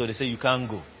 So they said, you can't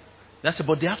go. They said,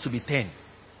 but they have to be 10.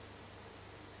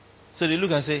 So they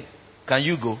look and say, can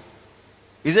you go?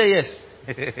 He said, yes.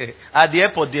 At the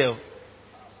airport there,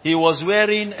 he was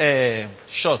wearing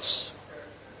shorts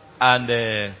and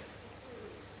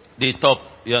the top.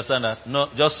 You understand that? No,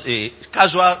 just a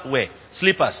casual wear.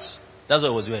 Slippers. That's what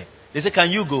he was wearing. They said, can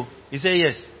you go? He said,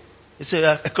 yes. He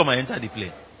said, come and enter the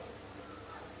plane.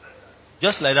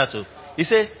 Just like that. So he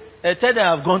said, tell them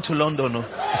I've gone to London. No.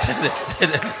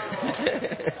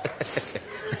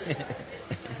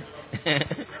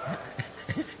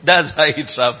 That's how he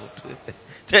traveled.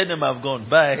 Tell them I've gone.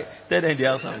 Bye. Tell them the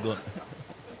house I've gone.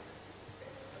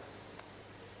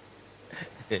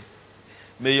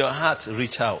 May your heart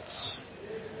reach out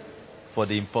for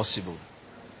the impossible.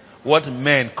 What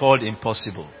men called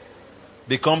impossible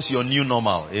becomes your new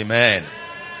normal. Amen.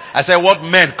 I said what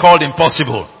men called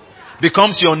impossible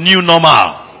becomes your new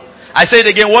normal. I say it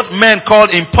again. What men called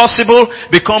impossible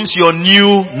becomes your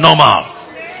new normal.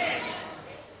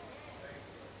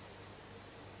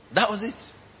 That was it.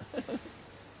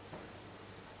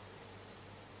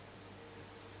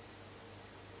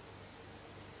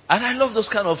 And I love those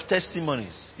kind of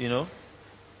testimonies, you know.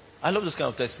 I love those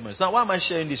kind of testimonies. Now, why am I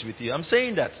sharing this with you? I'm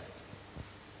saying that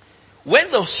when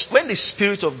the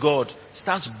Spirit of God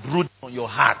starts brooding on your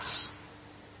hearts,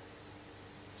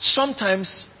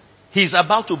 sometimes He's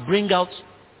about to bring out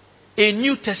a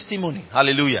new testimony.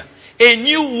 Hallelujah. A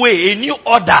new way, a new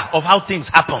order of how things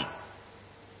happen.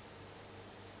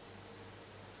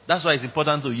 That's why it's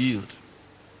important to yield.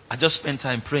 I just spend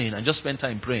time praying. I just spend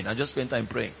time praying. I just spend time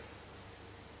praying.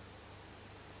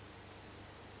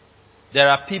 There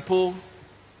are people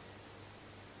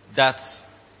that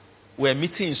were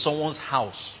meeting in someone's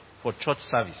house for church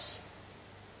service.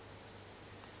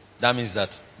 That means that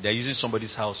they're using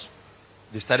somebody's house.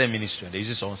 They started ministry and they're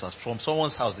using someone's house. From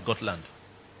someone's house, they got land.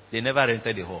 They never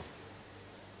rented the hall.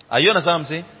 Are you understand what I'm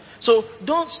saying? So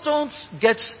don't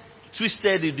get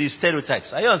twisted with these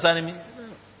stereotypes. Are you understanding me?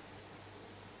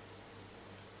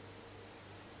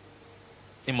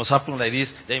 It must happen like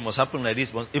this, then it must happen like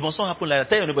this. It must not happen like that.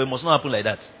 Tell your neighbor, it must not happen like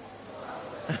that.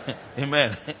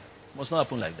 Amen. It must not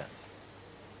happen like that.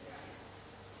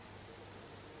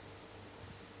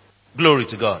 Glory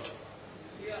to God.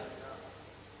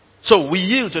 So we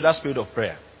yield to that spirit of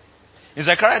prayer. In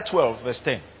Zechariah 12, verse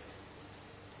 10, it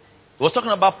was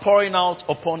talking about pouring out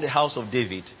upon the house of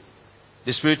David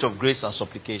the spirit of grace and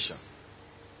supplication.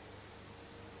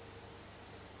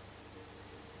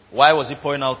 Why was he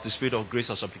pouring out the spirit of grace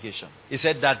and supplication? He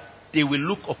said that they will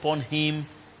look upon him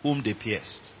whom they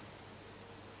pierced.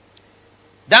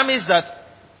 That means that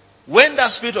when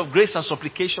that spirit of grace and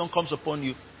supplication comes upon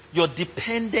you, your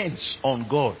dependence on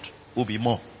God will be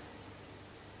more.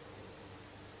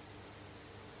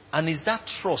 And it's that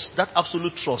trust, that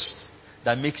absolute trust,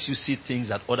 that makes you see things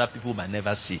that other people might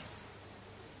never see.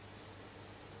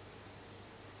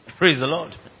 Praise the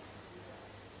Lord.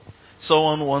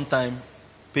 Someone one time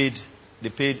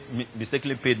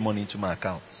mistakenly paid money into my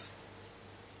account.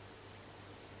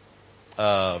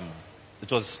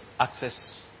 It was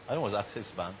Access, I think it was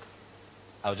Access Bank.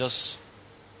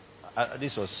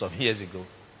 This was some years ago.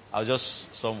 I was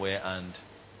just somewhere and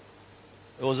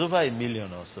it was over $1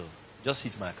 million or so. Just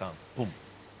hit my account. Boom.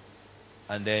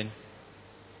 And then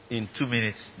in 2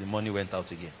 minutes, the money went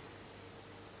out again.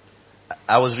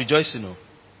 I was rejoicing.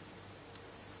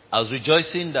 I was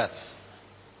rejoicing that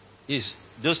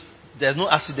there's no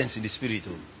accidents in the spirit.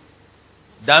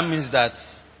 That means that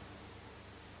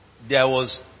there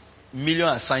was $1 million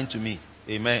assigned to me.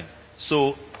 Amen.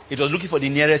 So it was looking for the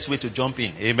nearest way to jump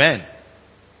in. Amen.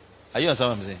 Are you understand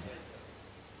what I'm saying?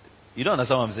 You don't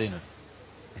understand what I'm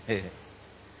saying?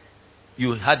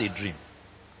 You had a dream.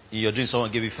 In your dream,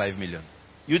 someone gave you 5 million.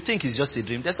 You think it's just a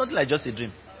dream. There's nothing like just a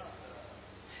dream.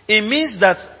 It means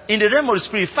that in the realm of the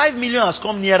spirit, 5 million has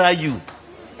come nearer you.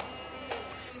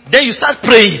 Then you start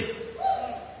praying.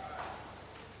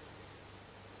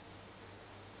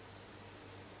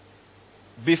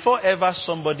 Before ever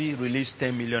somebody released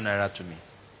 10 million naira to me,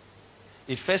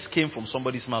 it first came from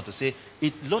somebody's mouth to say,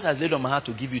 Lord has laid on my heart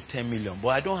to give you 10 million, but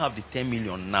I don't have the 10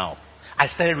 million now. I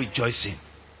started rejoicing.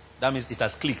 That means it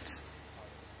has clicked.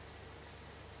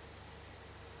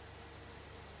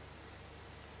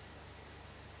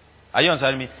 Are you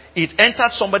understanding me? It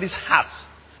entered somebody's heart.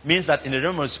 Means that in the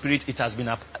realm of the spirit, it has been,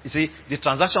 you see, the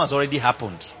transaction has already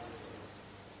happened.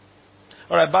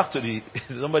 All right, back to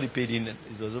somebody paid in,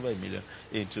 it was over $1 million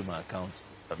into my account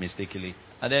mistakenly.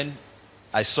 And then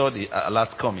I saw the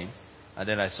alert coming, and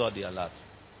then I saw the alert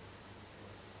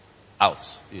out,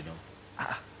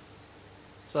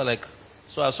 So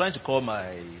I was trying to call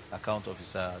my account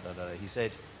officer. He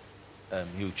said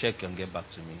he'll check and get back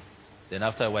to me. Then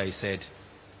after a while he said,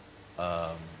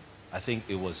 I think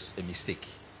it was a mistake.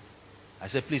 I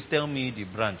said, please tell me the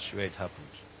branch where it happened.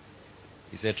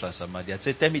 He said, Transamadi. I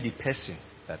said, tell me the person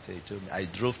that he told me. I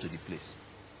drove to the place.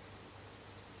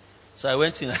 So I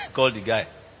went in and I called the guy.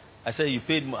 I said,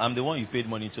 I'm the one you paid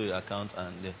money to your account.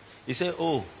 And he said,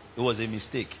 oh, it was a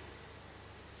mistake.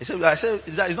 I said,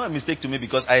 it's not a mistake to me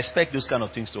because I expect those kind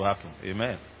of things to happen.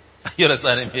 Amen. You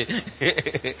understand me?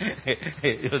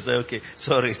 He was like, okay,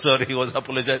 sorry. He was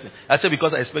apologizing. I said,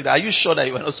 because I expect, are you sure that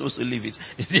you were not supposed to leave it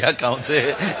in the account?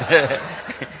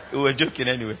 We were joking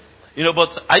anyway. But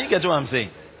are you getting what I'm saying?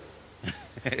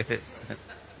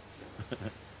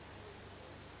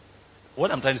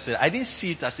 What I'm trying to say, I didn't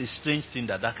see it as a strange thing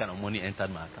that kind of money entered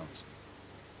my account.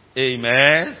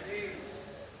 Amen.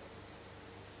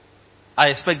 I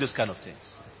expect those kind of things.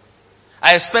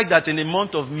 I expect that in the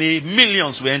month of May,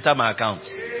 millions will enter my account.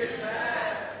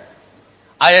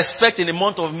 I expect in the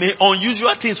month of May,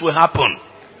 unusual things will happen.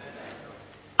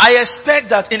 I expect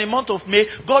that in the month of May,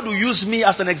 God will use me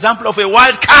as an example of a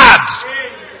wild card.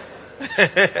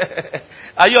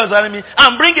 Are you understanding me?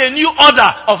 And bring a new order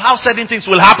of how certain things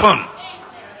will happen.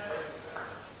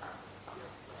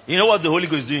 You know what the Holy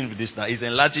Ghost is doing with this now? He's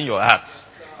enlarging your hearts.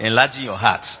 Enlarging your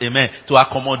hearts. Amen. To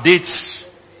accommodate.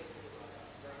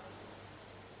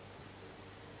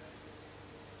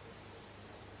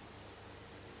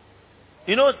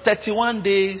 You know, 31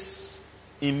 days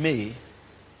in May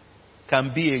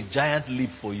can be a giant leap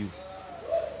for you.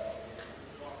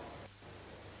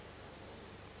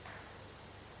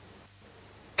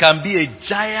 Can be a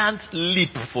giant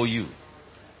leap for you.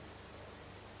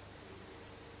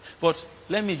 But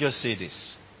let me just say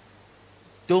this.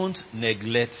 Don't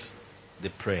neglect the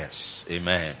prayers.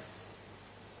 Amen.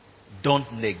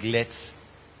 Don't neglect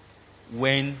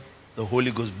when the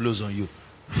Holy Ghost blows on you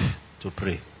to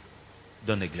pray.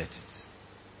 Don't neglect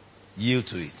it. Yield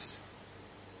to it.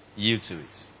 Yield to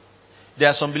it. There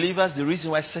are some believers, the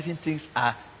reason why certain things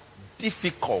are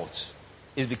difficult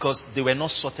is because they were not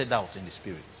sorted out in the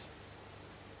spirit.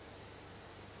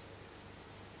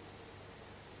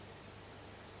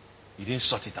 You didn't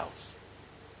sort it out.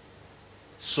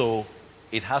 So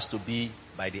it has to be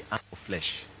by the arm of flesh.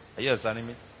 Are you understanding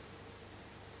me?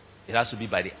 It has to be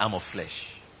by the arm of flesh.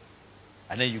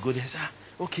 And then you go there and say,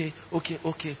 okay.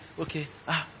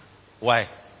 Why?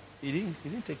 He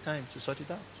didn't take time to sort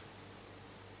it out.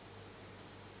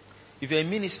 If you're a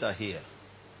minister here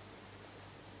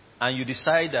and you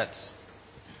decide that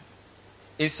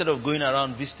instead of going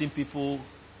around visiting people,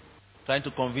 trying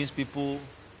to convince people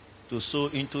to sow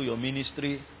into your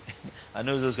ministry, I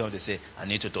know those going to say, I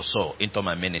need you to sow into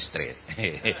my ministry.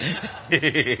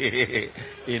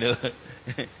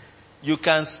 You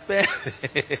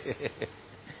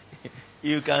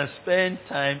can spend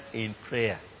time in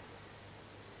prayer.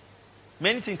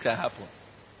 Many things can happen.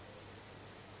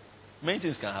 Many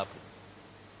things can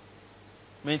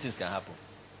happen.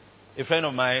 A friend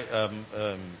of mine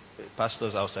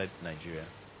pastors outside Nigeria.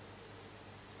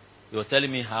 He was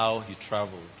telling me how he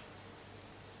traveled.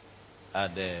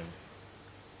 And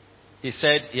he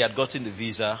said he had gotten the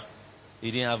visa.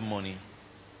 He didn't have money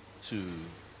to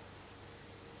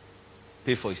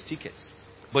pay for his ticket.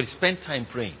 But he spent time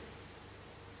praying.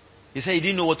 He said he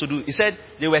didn't know what to do. He said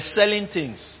they were selling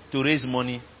things to raise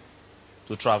money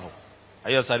to travel.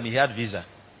 Are you understanding me? He had visa,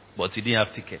 but he didn't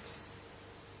have tickets.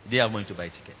 He didn't have money to buy a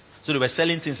ticket. So they were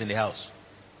selling things in the house.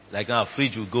 Like now,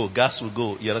 fridge will go, gas will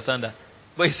go. You understand that?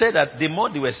 But he said that the more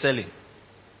they were selling,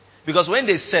 because when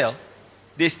they sell,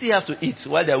 they still have to eat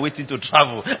while they are waiting to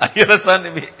travel. Are you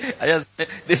understanding me?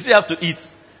 They still have to eat.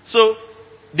 So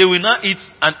they will not eat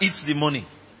and eat the money.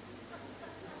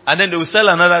 And then they will sell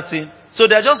another thing. So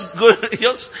they're just going,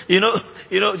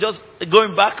 just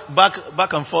going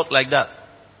back and forth like that.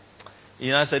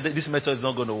 I said, this method is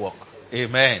not going to work.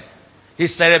 Amen. He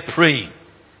started praying.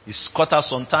 He cut out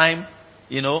some time,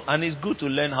 and it's good to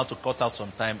learn how to cut out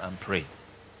some time and pray.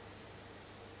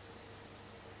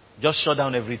 Just shut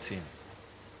down everything.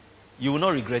 You will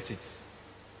not regret it.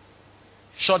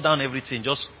 Shut down everything.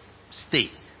 Just stay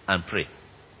and pray.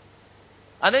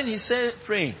 And then he said,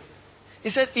 praying. He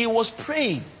said he was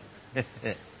praying.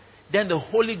 Then the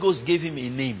Holy Ghost gave him a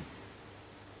name.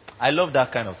 I love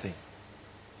that kind of thing.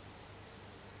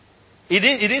 He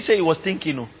didn't say he was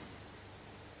thinking. No.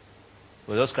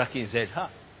 He was just cracking his head.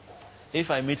 If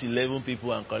I meet 11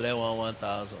 people and collect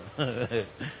 1,000,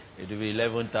 it will be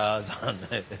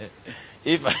 11,000.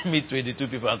 If I meet 22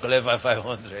 people and collect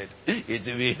 500, it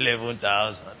will be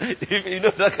 11,000. You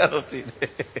know that kind of thing.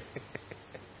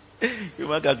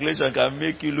 Human calculation can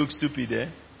make you look stupid, eh?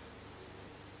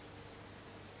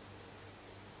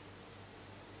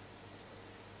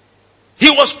 He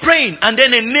was praying and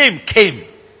then a name came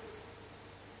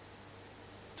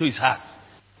to his heart.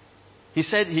 He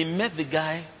said he met the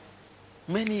guy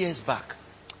many years back.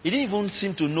 He didn't even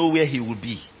seem to know where he would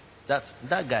be. That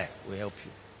guy will help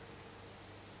you.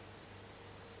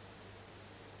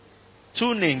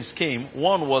 2 names came.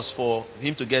 One was for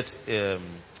him to get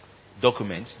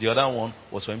documents. The other one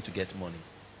was for him to get money.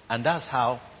 And that's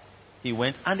how He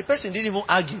went, and the person didn't even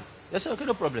argue. They said, okay,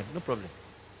 no problem, no problem.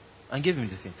 And gave him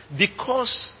the thing.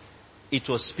 Because it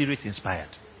was spirit inspired.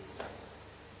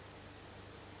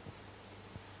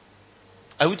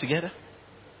 Are we together?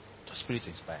 It was spirit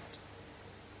inspired.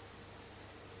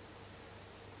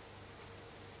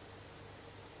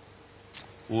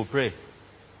 We will pray.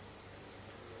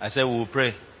 I said we will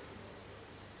pray.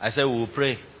 I said we will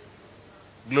pray.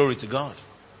 Glory to God.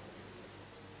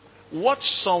 Watch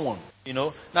someone,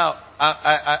 Now,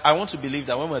 I want to believe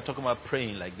that when we're talking about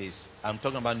praying like this, I'm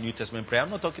talking about New Testament prayer. I'm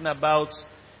not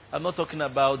talking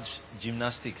about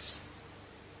gymnastics.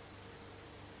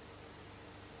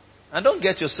 And don't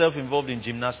get yourself involved in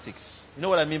gymnastics. You know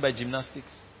what I mean by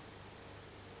gymnastics?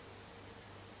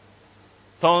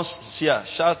 Turn here,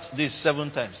 shout this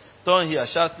 7 times. Turn here,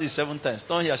 shout this 7 times.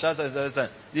 Turn here, shout this 7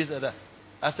 times. This and that.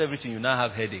 After everything, you now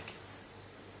have headache.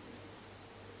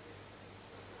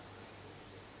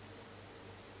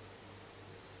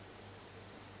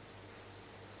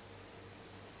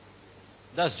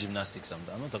 That's gymnastics.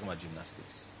 I'm not talking about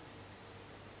gymnastics.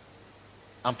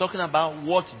 I'm talking about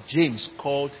what James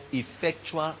called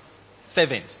effectual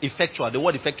fervent. Effectual. The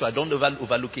word effectual, don't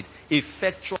overlook it.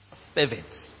 Effectual fervent.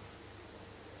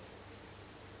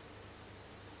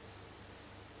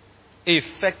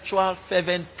 Effectual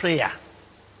fervent prayer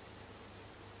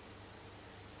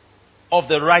of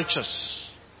the righteous.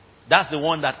 That's the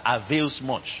one that avails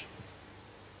much.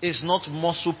 It's not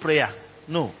muscle prayer.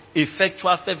 No.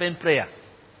 Effectual fervent prayer.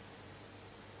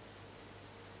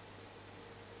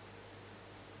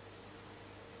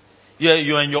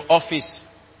 You're in your office.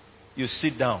 You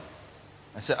sit down.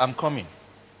 I say, I'm coming.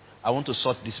 I want to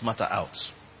sort this matter out.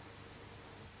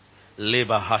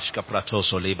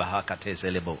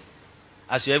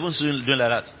 As you're even doing like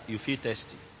that, you feel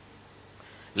thirsty.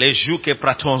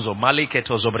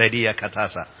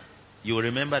 You will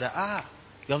remember that,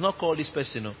 you have not called this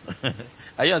person. No.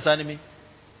 Are you understanding me?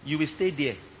 You will stay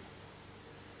there.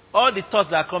 All the thoughts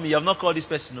that are coming, you have not called this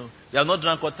person. No. You have not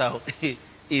drank water.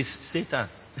 It's Satan.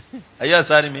 Are you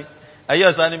understanding me? Are you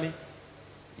understanding me?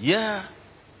 Yeah.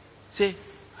 Say,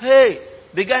 hey,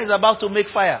 the guy is about to make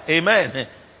fire. Amen.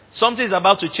 Something is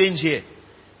about to change here.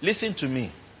 Listen to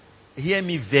me. Hear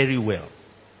me very well.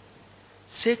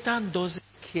 Satan doesn't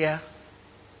care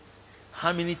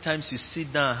how many times you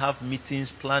sit down and have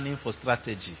meetings planning for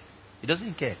strategy. He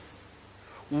doesn't care.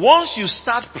 Once you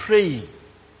start praying,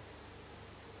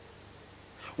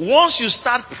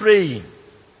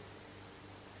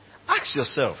 ask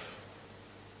yourself,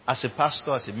 as a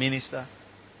pastor, as a minister,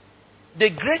 the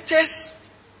greatest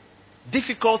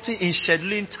difficulty in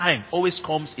scheduling time always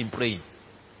comes in praying.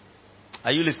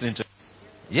 Are you listening to me?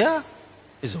 Yeah.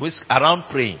 It's always around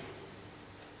praying.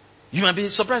 You might be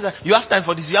surprised that you have time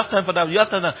for this, you have time for that, you have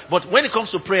time for that. But when it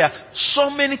comes to prayer, so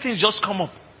many things just come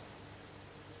up.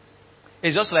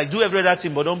 It's just like do every other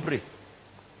thing but don't pray.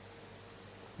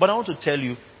 But I want to tell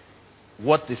you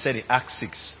what they said in Acts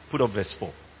 6. Put up verse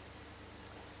 4.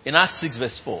 In Acts 6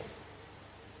 verse 4.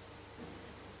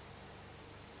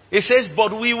 It says,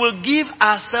 but we will give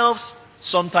ourselves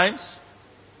sometimes,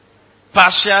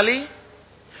 partially,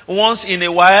 once in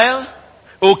a while,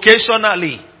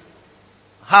 occasionally.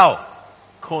 How?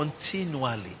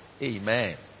 Continually.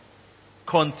 Amen.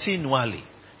 Continually.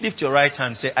 Lift your right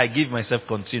hand and say, I give myself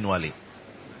continually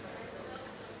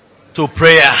to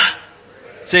prayer.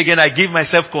 Say again, I give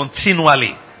myself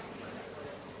continually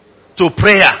to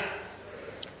prayer.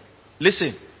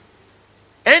 Listen,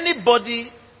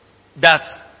 anybody that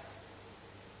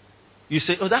you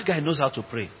say, oh, that guy knows how to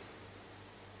pray,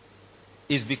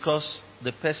 is because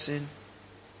the person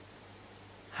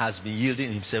has been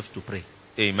yielding himself to pray.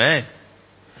 Amen.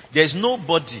 There's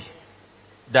nobody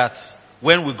that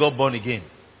when we got born again,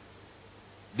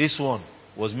 this one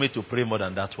was made to pray more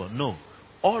than that one. No.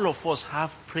 All of us have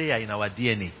prayer in our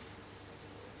DNA.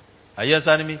 Are you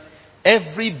understanding me?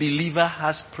 Every believer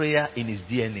has prayer in his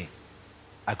DNA.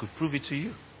 I could prove it to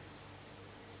you.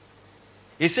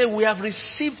 He said, we have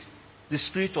received the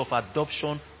spirit of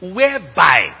adoption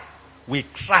whereby we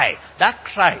cry. That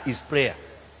cry is prayer.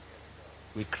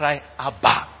 We cry,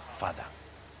 Abba, Father.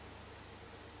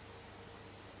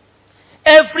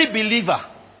 Every believer,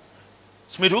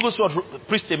 Smith Wigglesworth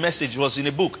preached a message, it was in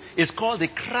a book. It's called The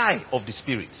Cry of the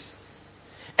Spirit.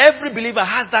 Every believer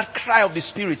has that cry of the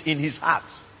Spirit in his heart.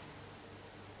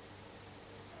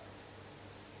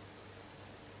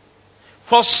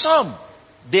 For some,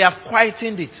 they have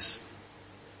quietened it.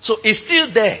 So it's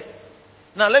still there.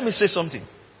 Now let me say something.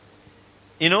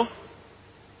 You know,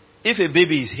 if a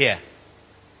baby is here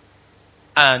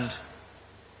and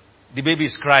the baby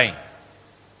is crying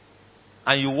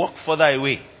and you walk further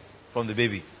away from the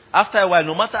baby After a while,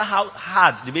 no matter how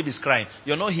hard the baby is crying,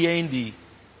 you're not hearing the...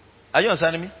 Are you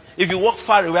understanding me? If you walk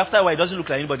far away, after a while, it doesn't look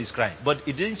like anybody's crying. But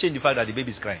it didn't change the fact that the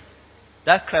baby is crying.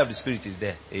 That cry of the Spirit is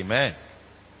there. Amen.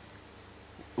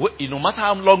 No matter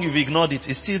how long you've ignored it,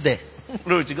 it's still there.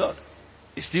 Glory to God.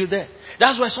 It's still there.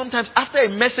 That's why sometimes after a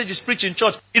message is preached in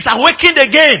church, it's awakened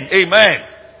again. Amen.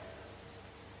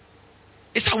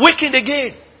 It's awakened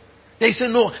again. Then you say,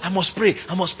 no, I must pray.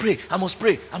 I must pray. I must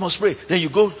pray. I must pray. Then you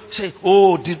go say,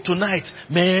 oh, tonight,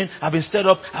 man, I've been stirred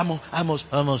up. I must.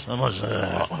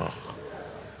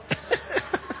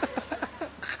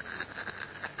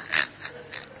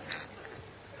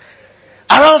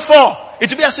 Around 4, it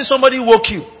will be as if somebody woke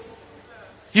you.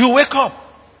 You wake up.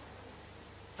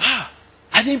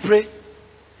 I didn't pray.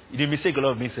 The mistake a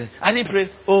lot of me say, I didn't pray.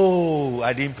 Oh,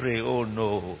 I didn't pray. Oh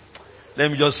no.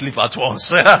 Let me just sleep at once.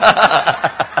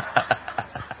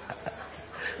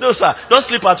 No, sir. Don't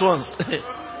sleep at once.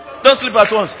 Don't sleep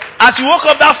at once. As you woke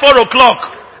up that 4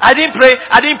 o'clock, I didn't pray.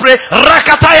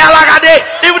 Rakataya lagade.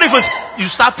 Even if you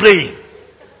start praying.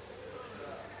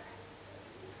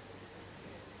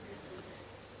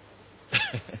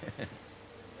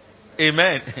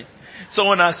 Amen.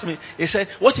 Someone asked me, he said,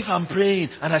 what if I'm praying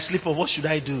and I sleep off? What should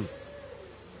I do?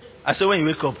 I said, when you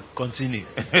wake up, continue.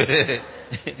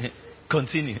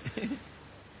 Continue.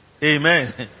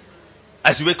 Amen.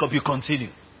 As you wake up, you continue.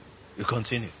 You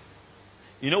continue.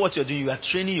 You know what you're doing? You are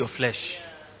training your flesh.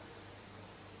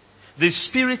 The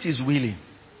spirit is willing.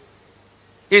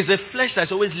 It's the flesh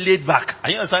that's always laid back. Are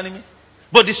you understanding me?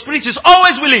 But the spirit is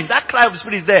always willing. That cry of the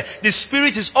spirit is there. The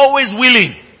spirit is always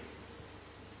willing.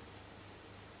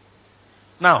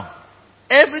 Now,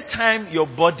 every time your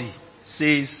body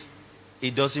says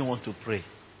it doesn't want to pray,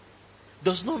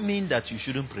 does not mean that you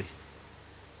shouldn't pray.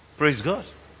 Praise God.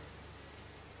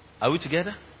 Are we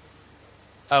together?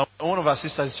 One of our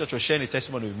sisters in church was sharing a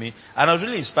testimony with me, and I was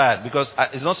really inspired because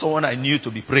it's not someone I knew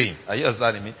to be praying. Are you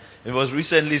understanding me? It was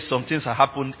recently some things had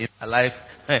happened in her life,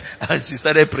 and she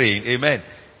started praying. Amen.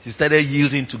 She started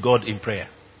yielding to God in prayer.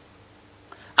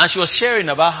 And she was sharing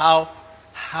about how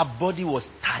her body was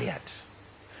tired.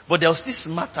 But there was this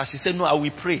matter. She said, no, I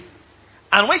will pray.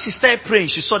 And when she started praying,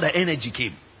 she saw the energy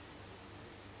came.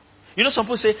 You know, some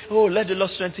people say, oh, let the Lord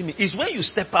strengthen me. It's when you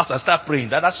step out and start praying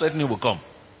that strengthening will come.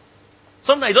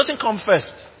 Sometimes it doesn't come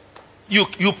first. You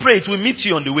pray, it will meet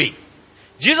you on the way.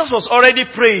 Jesus was already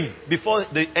praying before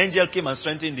the angel came and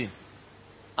strengthened him.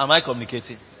 Am I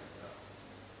communicating?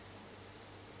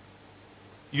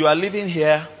 You are living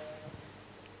here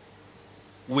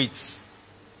with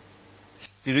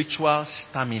spiritual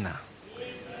stamina.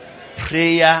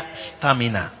 Prayer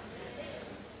stamina.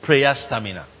 Prayer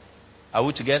stamina. Are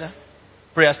we together?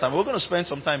 Prayer stamina. We're going to spend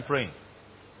some time praying.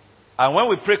 And when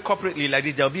we pray corporately like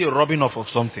this, there will be a rubbing off of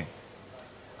something.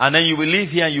 And then you will leave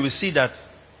here and you will see that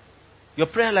your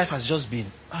prayer life has just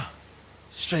been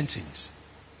strengthened.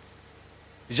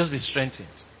 It's just been strengthened.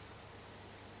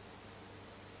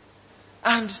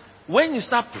 And when you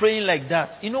start praying like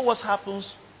that, you know what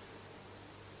happens?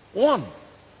 One,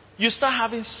 you start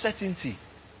having certainty.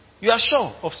 You are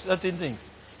sure of certain things.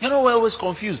 You're not always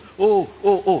confused.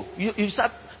 You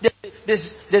start, there's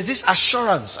this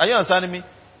assurance. Are you understanding me?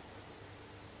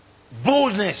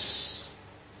 Boldness.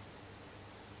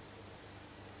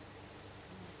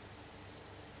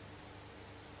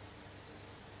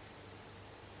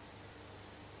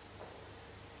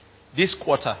 This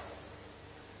quarter,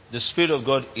 the Spirit of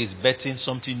God is betting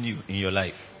something new in your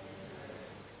life.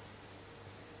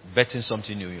 Betting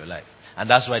something new in your life. And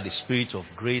that's why the spirit of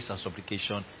grace and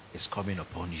supplication is coming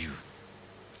upon you.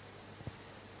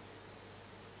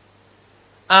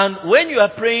 And when you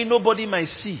are praying, nobody might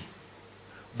see.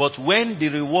 But when the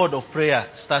reward of prayer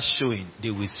starts showing, they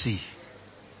will see.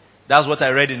 That's what I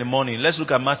read in the morning. Let's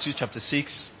look at Matthew chapter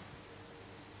 6.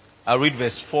 I'll read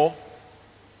verse 4.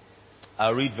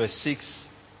 I'll read verse 6.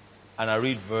 And I'll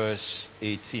read verse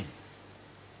 18.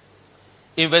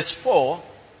 In verse 4,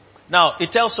 now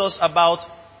it tells us about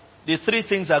the 3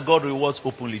 things that God rewards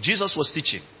openly. Jesus was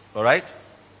teaching. Alright?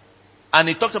 And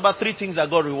he talked about 3 things that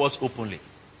God rewards openly.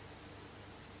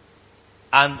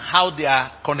 And how they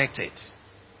are connected.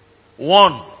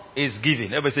 One is giving.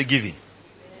 Everybody say giving.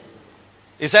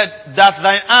 He said, that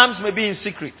thine alms may be in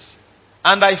secret.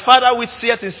 And thy Father which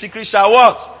seeth in secret shall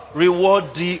what?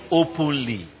 Reward thee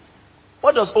openly.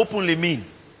 What does openly mean?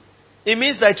 It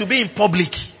means that it will be in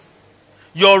public.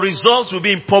 Your results will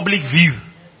be in public view.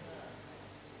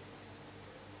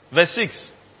 Verse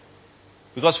 6.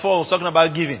 Because 4 was talking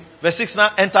about giving. Verse 6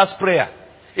 now enters prayer.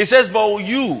 It says, but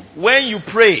you, when you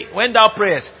pray, when thou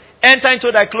prayest, enter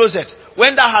into thy closet,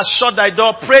 when thou hast shut thy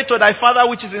door, pray to thy Father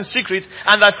which is in secret,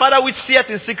 and thy Father which seeth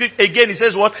in secret, again he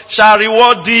says what? Shall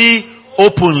reward thee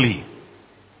openly.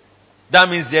 That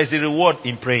means there's a reward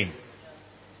in praying.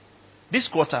 This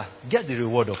quarter, get the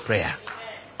reward of prayer.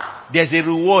 There's a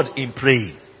reward in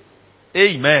praying.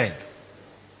 Amen.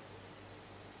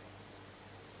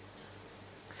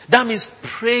 That means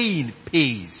praying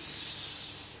pays.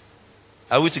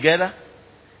 Are we together?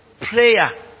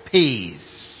 Prayer pays.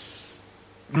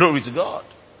 Glory to God.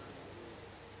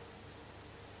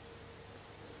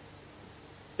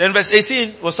 Then verse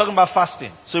 18 was talking about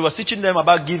fasting. So he was teaching them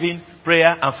about giving,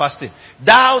 prayer, and fasting.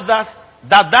 That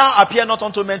thou appear not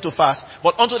unto men to fast,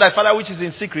 but unto thy Father which is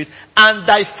in secret, and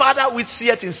thy Father which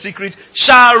seeth in secret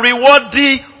shall reward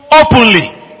thee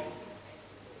openly.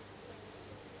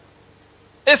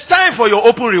 It's time for your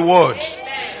open reward.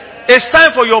 Amen. It's time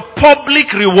for your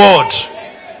public reward.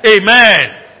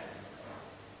 Amen.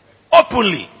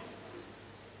 Openly.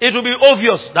 It will be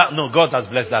obvious that no, God has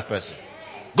blessed that person.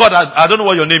 I don't know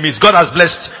what your name is. God has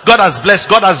blessed. God has blessed.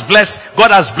 God has blessed.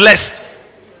 God has blessed.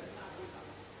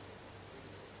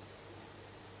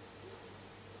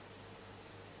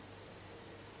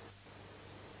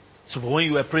 So when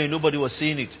you were praying, nobody was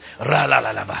seeing it.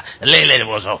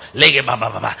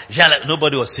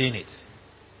 Nobody was seeing it.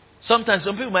 Sometimes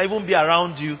some people might even be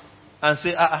around you and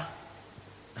say,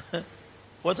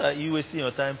 what are you wasting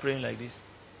your time praying like this?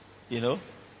 You know?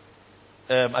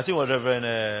 I think it was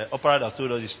Reverend Opera that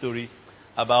told us a story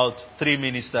about 3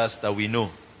 ministers that we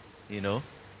know. You know?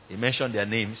 He mentioned their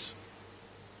names.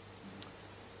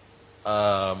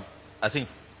 I think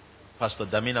Pastor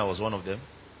Damina was one of them.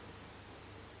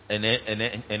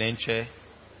 Enenche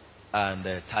and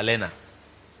Talena.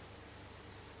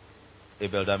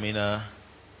 Abel Damina,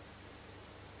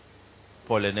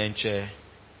 Paul Enenche,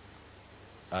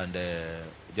 and the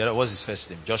other, what's his first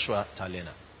name? Joshua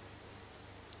Talena.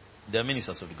 They are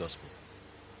ministers of the gospel.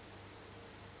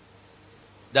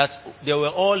 That they were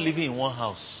all living in one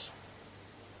house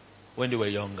when they were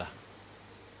younger.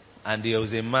 And there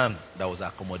was a man that was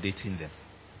accommodating them.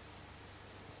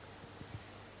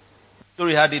 The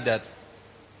story had it that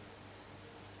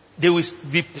they will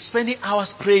be spending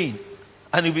hours praying,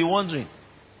 and you'll be wondering,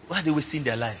 why are they wasting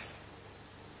their life?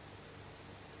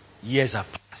 Years have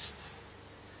passed.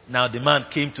 Now the man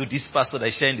came to this pastor that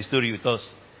is sharing the story with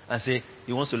us and said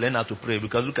he wants to learn how to pray,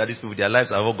 because look at these people, their lives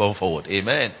have all gone forward.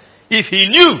 Amen. If he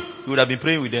knew, he would have been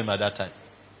praying with them at that time.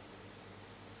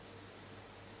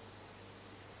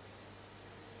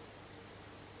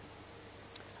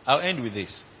 I'll end with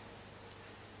this.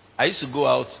 I used to go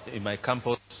out in my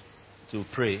campus to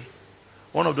pray.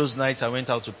 One of those nights I went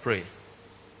out to pray.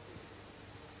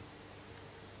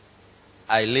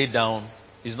 I lay down.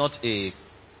 It's not a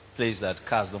place that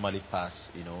cars normally pass,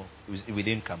 you know. It was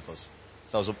within campus.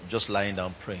 So I was just lying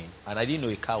down praying. And I didn't know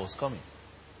a car was coming.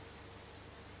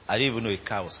 I didn't even know a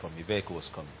car was coming. A vehicle was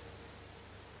coming.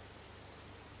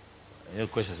 You know,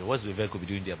 question is, what's the vehicle be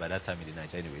doing there by that time in the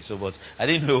night anyway? So, but I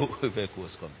didn't know a vehicle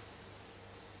was coming.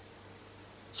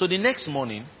 So the next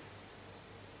morning,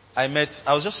 I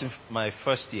was just in my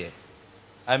first year.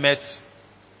 I met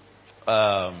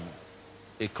a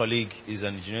colleague, he's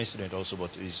an engineering student also,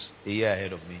 but he's a year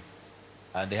ahead of me.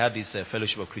 And they had this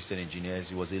Fellowship of Christian Engineers.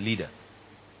 He was a leader.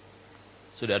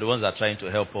 So they're the ones that are trying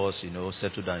to help us, you know,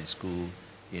 settle down in school,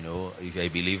 you know, if you're a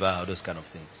believer, all those kind of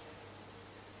things.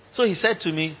 So he said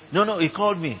to me, he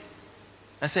called me.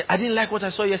 I said, I didn't like what I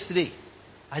saw yesterday.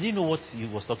 I didn't know what he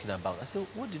was talking about. I said,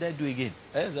 what did I do again?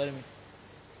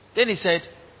 Then he said,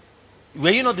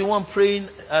 were you not the one praying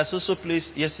at so place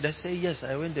yesterday? I said, yes,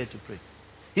 I went there to pray.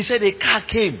 He said, a car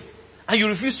came and you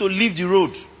refused to leave the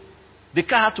road. The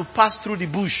car had to pass through the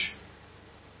bush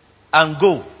and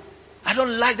go. I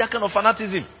don't like that kind of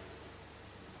fanaticism.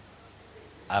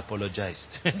 I apologized.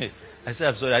 I said,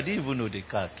 I'm sorry, I didn't even know the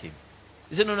car came.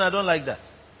 He said, no, I don't like that.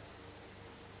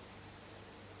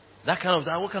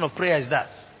 What kind of prayer is that?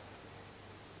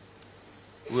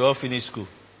 We all finished school.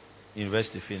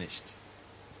 University finished.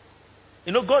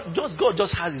 You know, God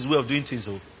just has his way of doing things.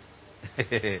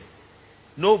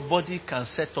 Nobody can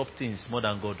set up things more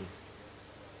than God do.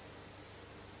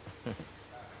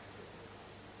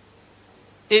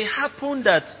 It happened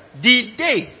that the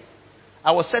day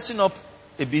I was setting up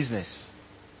a business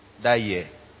that year,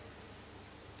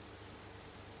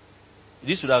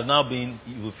 this would have now been,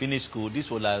 you finish school, this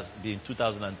would have been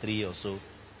 2003 or so,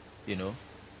 you know.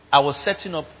 I was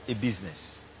setting up a business.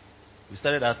 We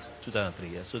started at 2003,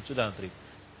 yeah? So 2003, I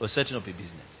was setting up a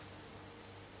business.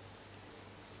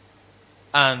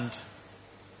 And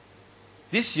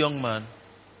this young man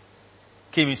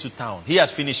came into town. He had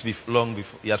finished long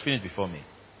before. He had finished before me.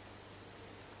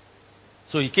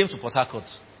 So he came to Port Harcourt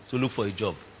to look for a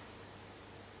job.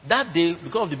 That day,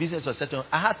 because of the business was settled,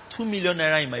 I had 2 million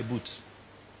naira in my boot.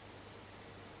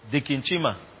 Dikin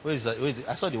Chima. Where is that?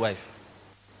 I saw the wife.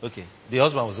 Okay. The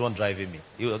husband was the one driving me.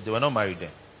 They were not married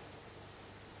then.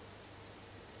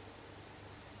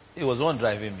 He was the one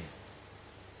driving me.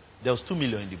 There was 2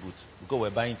 million in the boot because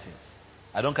we're buying things.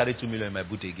 I don't carry 2 million in my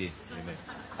boot again. Amen.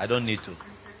 I don't need to.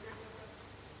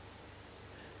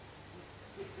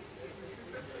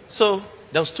 So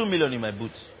there was 2 million in my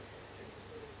boot.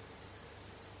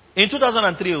 In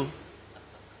 2003, oh,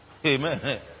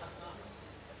 amen.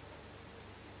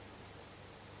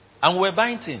 And we were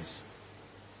buying things.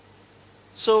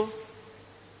 So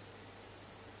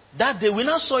that day we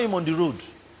now saw him on the road.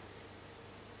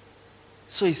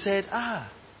 So he said,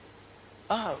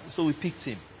 so we picked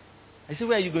him. I said,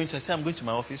 where are you going to? I said, I'm going to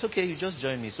my office. Okay, you just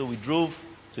join me. So we drove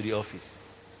to the office.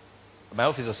 My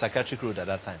office was Psychiatric Road at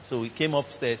that time. So we came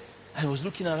upstairs and he was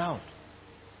looking around.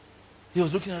 He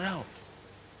was looking around.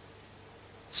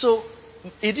 So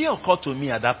it didn't occur to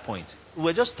me at that point. We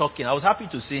were just talking. I was happy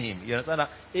to see him. You understand?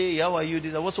 Hey, how are you?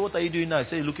 This, what are you doing now? I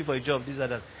said, you're looking for a job, this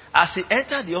and that. As he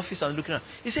entered the office and looking around,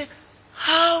 he said,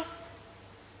 how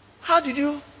did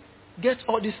you get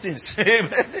all these things?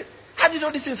 How did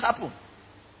all these things happen?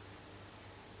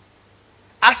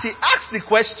 As he asked the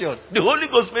question, the Holy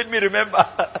Ghost made me remember.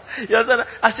 You understand?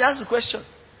 As he asked the question,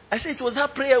 I said, it was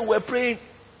that prayer we were praying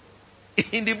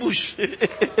in the bush.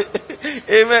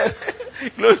 Amen.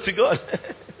 Glory to God.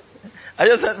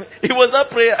 It was that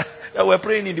prayer that we're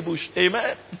praying in the bush.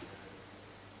 Amen.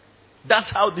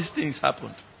 That's how these things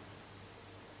happened.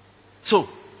 So,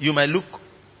 you might look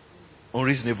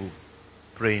unreasonable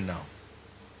praying now.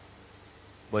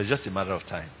 But it's just a matter of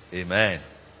time. Amen.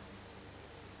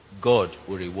 God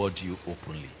will reward you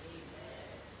openly.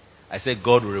 I said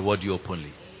God will reward you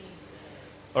openly.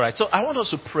 Alright, so I want us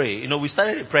to pray. You know, we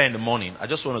started a prayer in the morning. I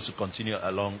just want us to continue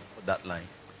along that line.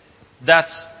 That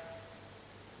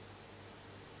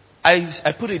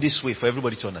I put it this way for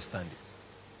everybody to understand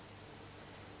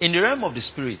it. In the realm of the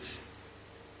spirit,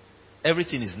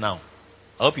 everything is now.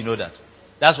 I hope you know that.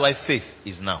 That's why faith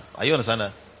is now. Are you understand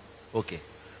that? Okay.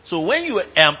 So when you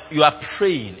are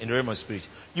praying in the realm of the spirit,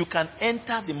 you can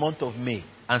enter the month of May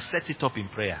and set it up in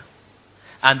prayer.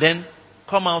 And then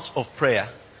come out of prayer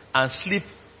and sleep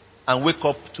and wake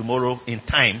up tomorrow in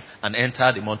time and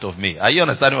enter the month of May. Are you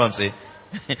understanding what I'm saying?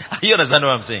 Are you understanding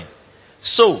what I'm saying?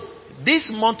 So, this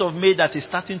month of May that is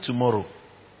starting tomorrow,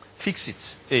 fix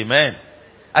it. Amen.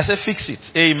 I said fix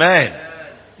it.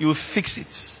 Amen. You will fix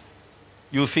it.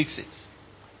 You will fix it.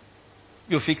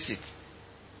 You will fix it.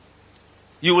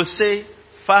 You will say,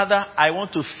 Father, I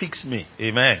want to fix me.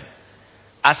 Amen.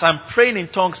 As I'm praying in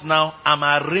tongues now, I'm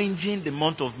arranging the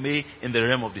month of May in the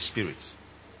realm of the Spirit.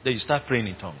 Then you start praying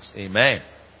in tongues. Amen.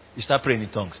 You start praying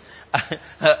in tongues.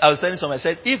 I was telling someone, I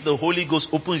said, if the Holy Ghost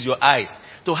opens your eyes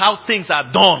to how things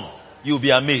are done, you'll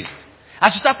be amazed.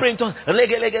 As you start praying in tongues,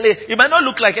 it might not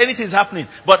look like anything is happening,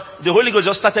 but the Holy Ghost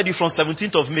just started you from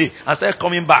 17th of May and started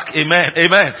coming back. Amen.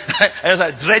 Amen. And it's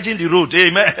like dredging the road.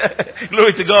 Amen.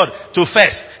 Glory to God. To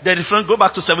first. Then go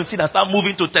back to 17 and start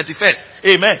moving to 31st.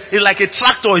 Amen. It's like a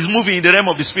tractor is moving in the realm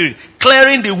of the Spirit,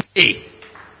 clearing the way.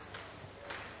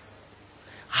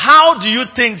 How do you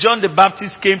think John the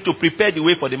Baptist came to prepare the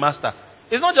way for the Master?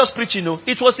 It's not just preaching, no.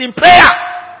 It was in prayer.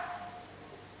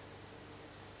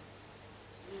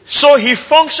 So he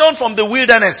functioned from the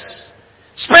wilderness,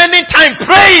 spending time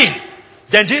praying.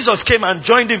 Then Jesus came and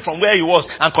joined him from where he was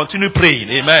and continued praying.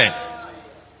 Amen.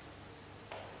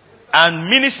 And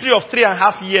ministry of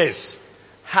 3.5 years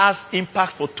has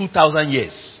impact for 2,000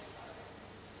 years.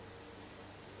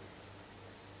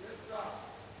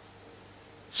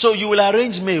 So you will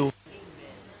arrange May.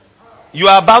 You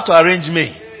are about to arrange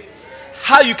May.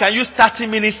 How you can use 30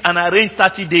 minutes and arrange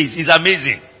 30 days is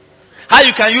amazing. How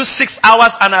you can use 6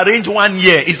 hours and arrange 1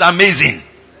 year is amazing.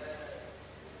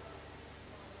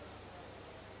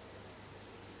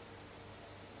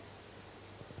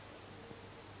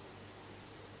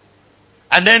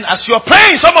 And then as you're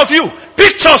praying, some of you,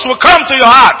 pictures will come to your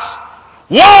hearts.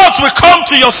 Words will come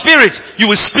to your spirit. You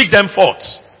will speak them forth.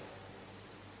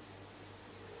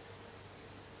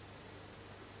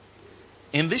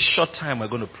 In this short time we're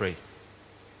going to pray,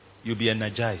 you'll be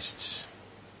energized.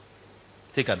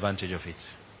 Take advantage of it.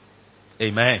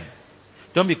 Amen.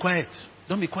 Don't be quiet.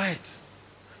 Don't be quiet.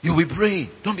 You'll be praying.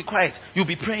 Don't be quiet. You'll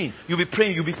be praying. You'll be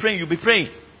praying. You'll be praying. You'll be praying.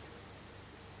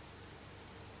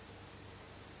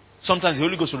 Sometimes the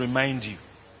Holy Ghost will remind you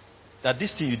that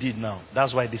this thing you did now,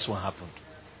 that's why this one happened.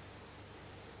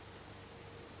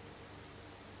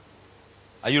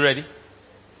 Are you ready?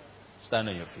 Stand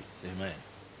on your feet. Amen.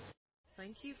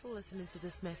 Thank you for listening to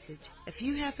this message. If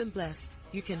you have been blessed,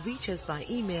 you can reach us by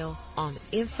email on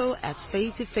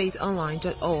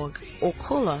info@faithtofaithonline.org or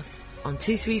call us on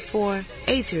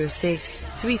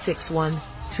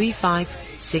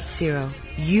 234-806-361-3560.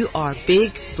 You are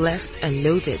big, blessed, and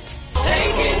loaded.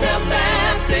 Taking the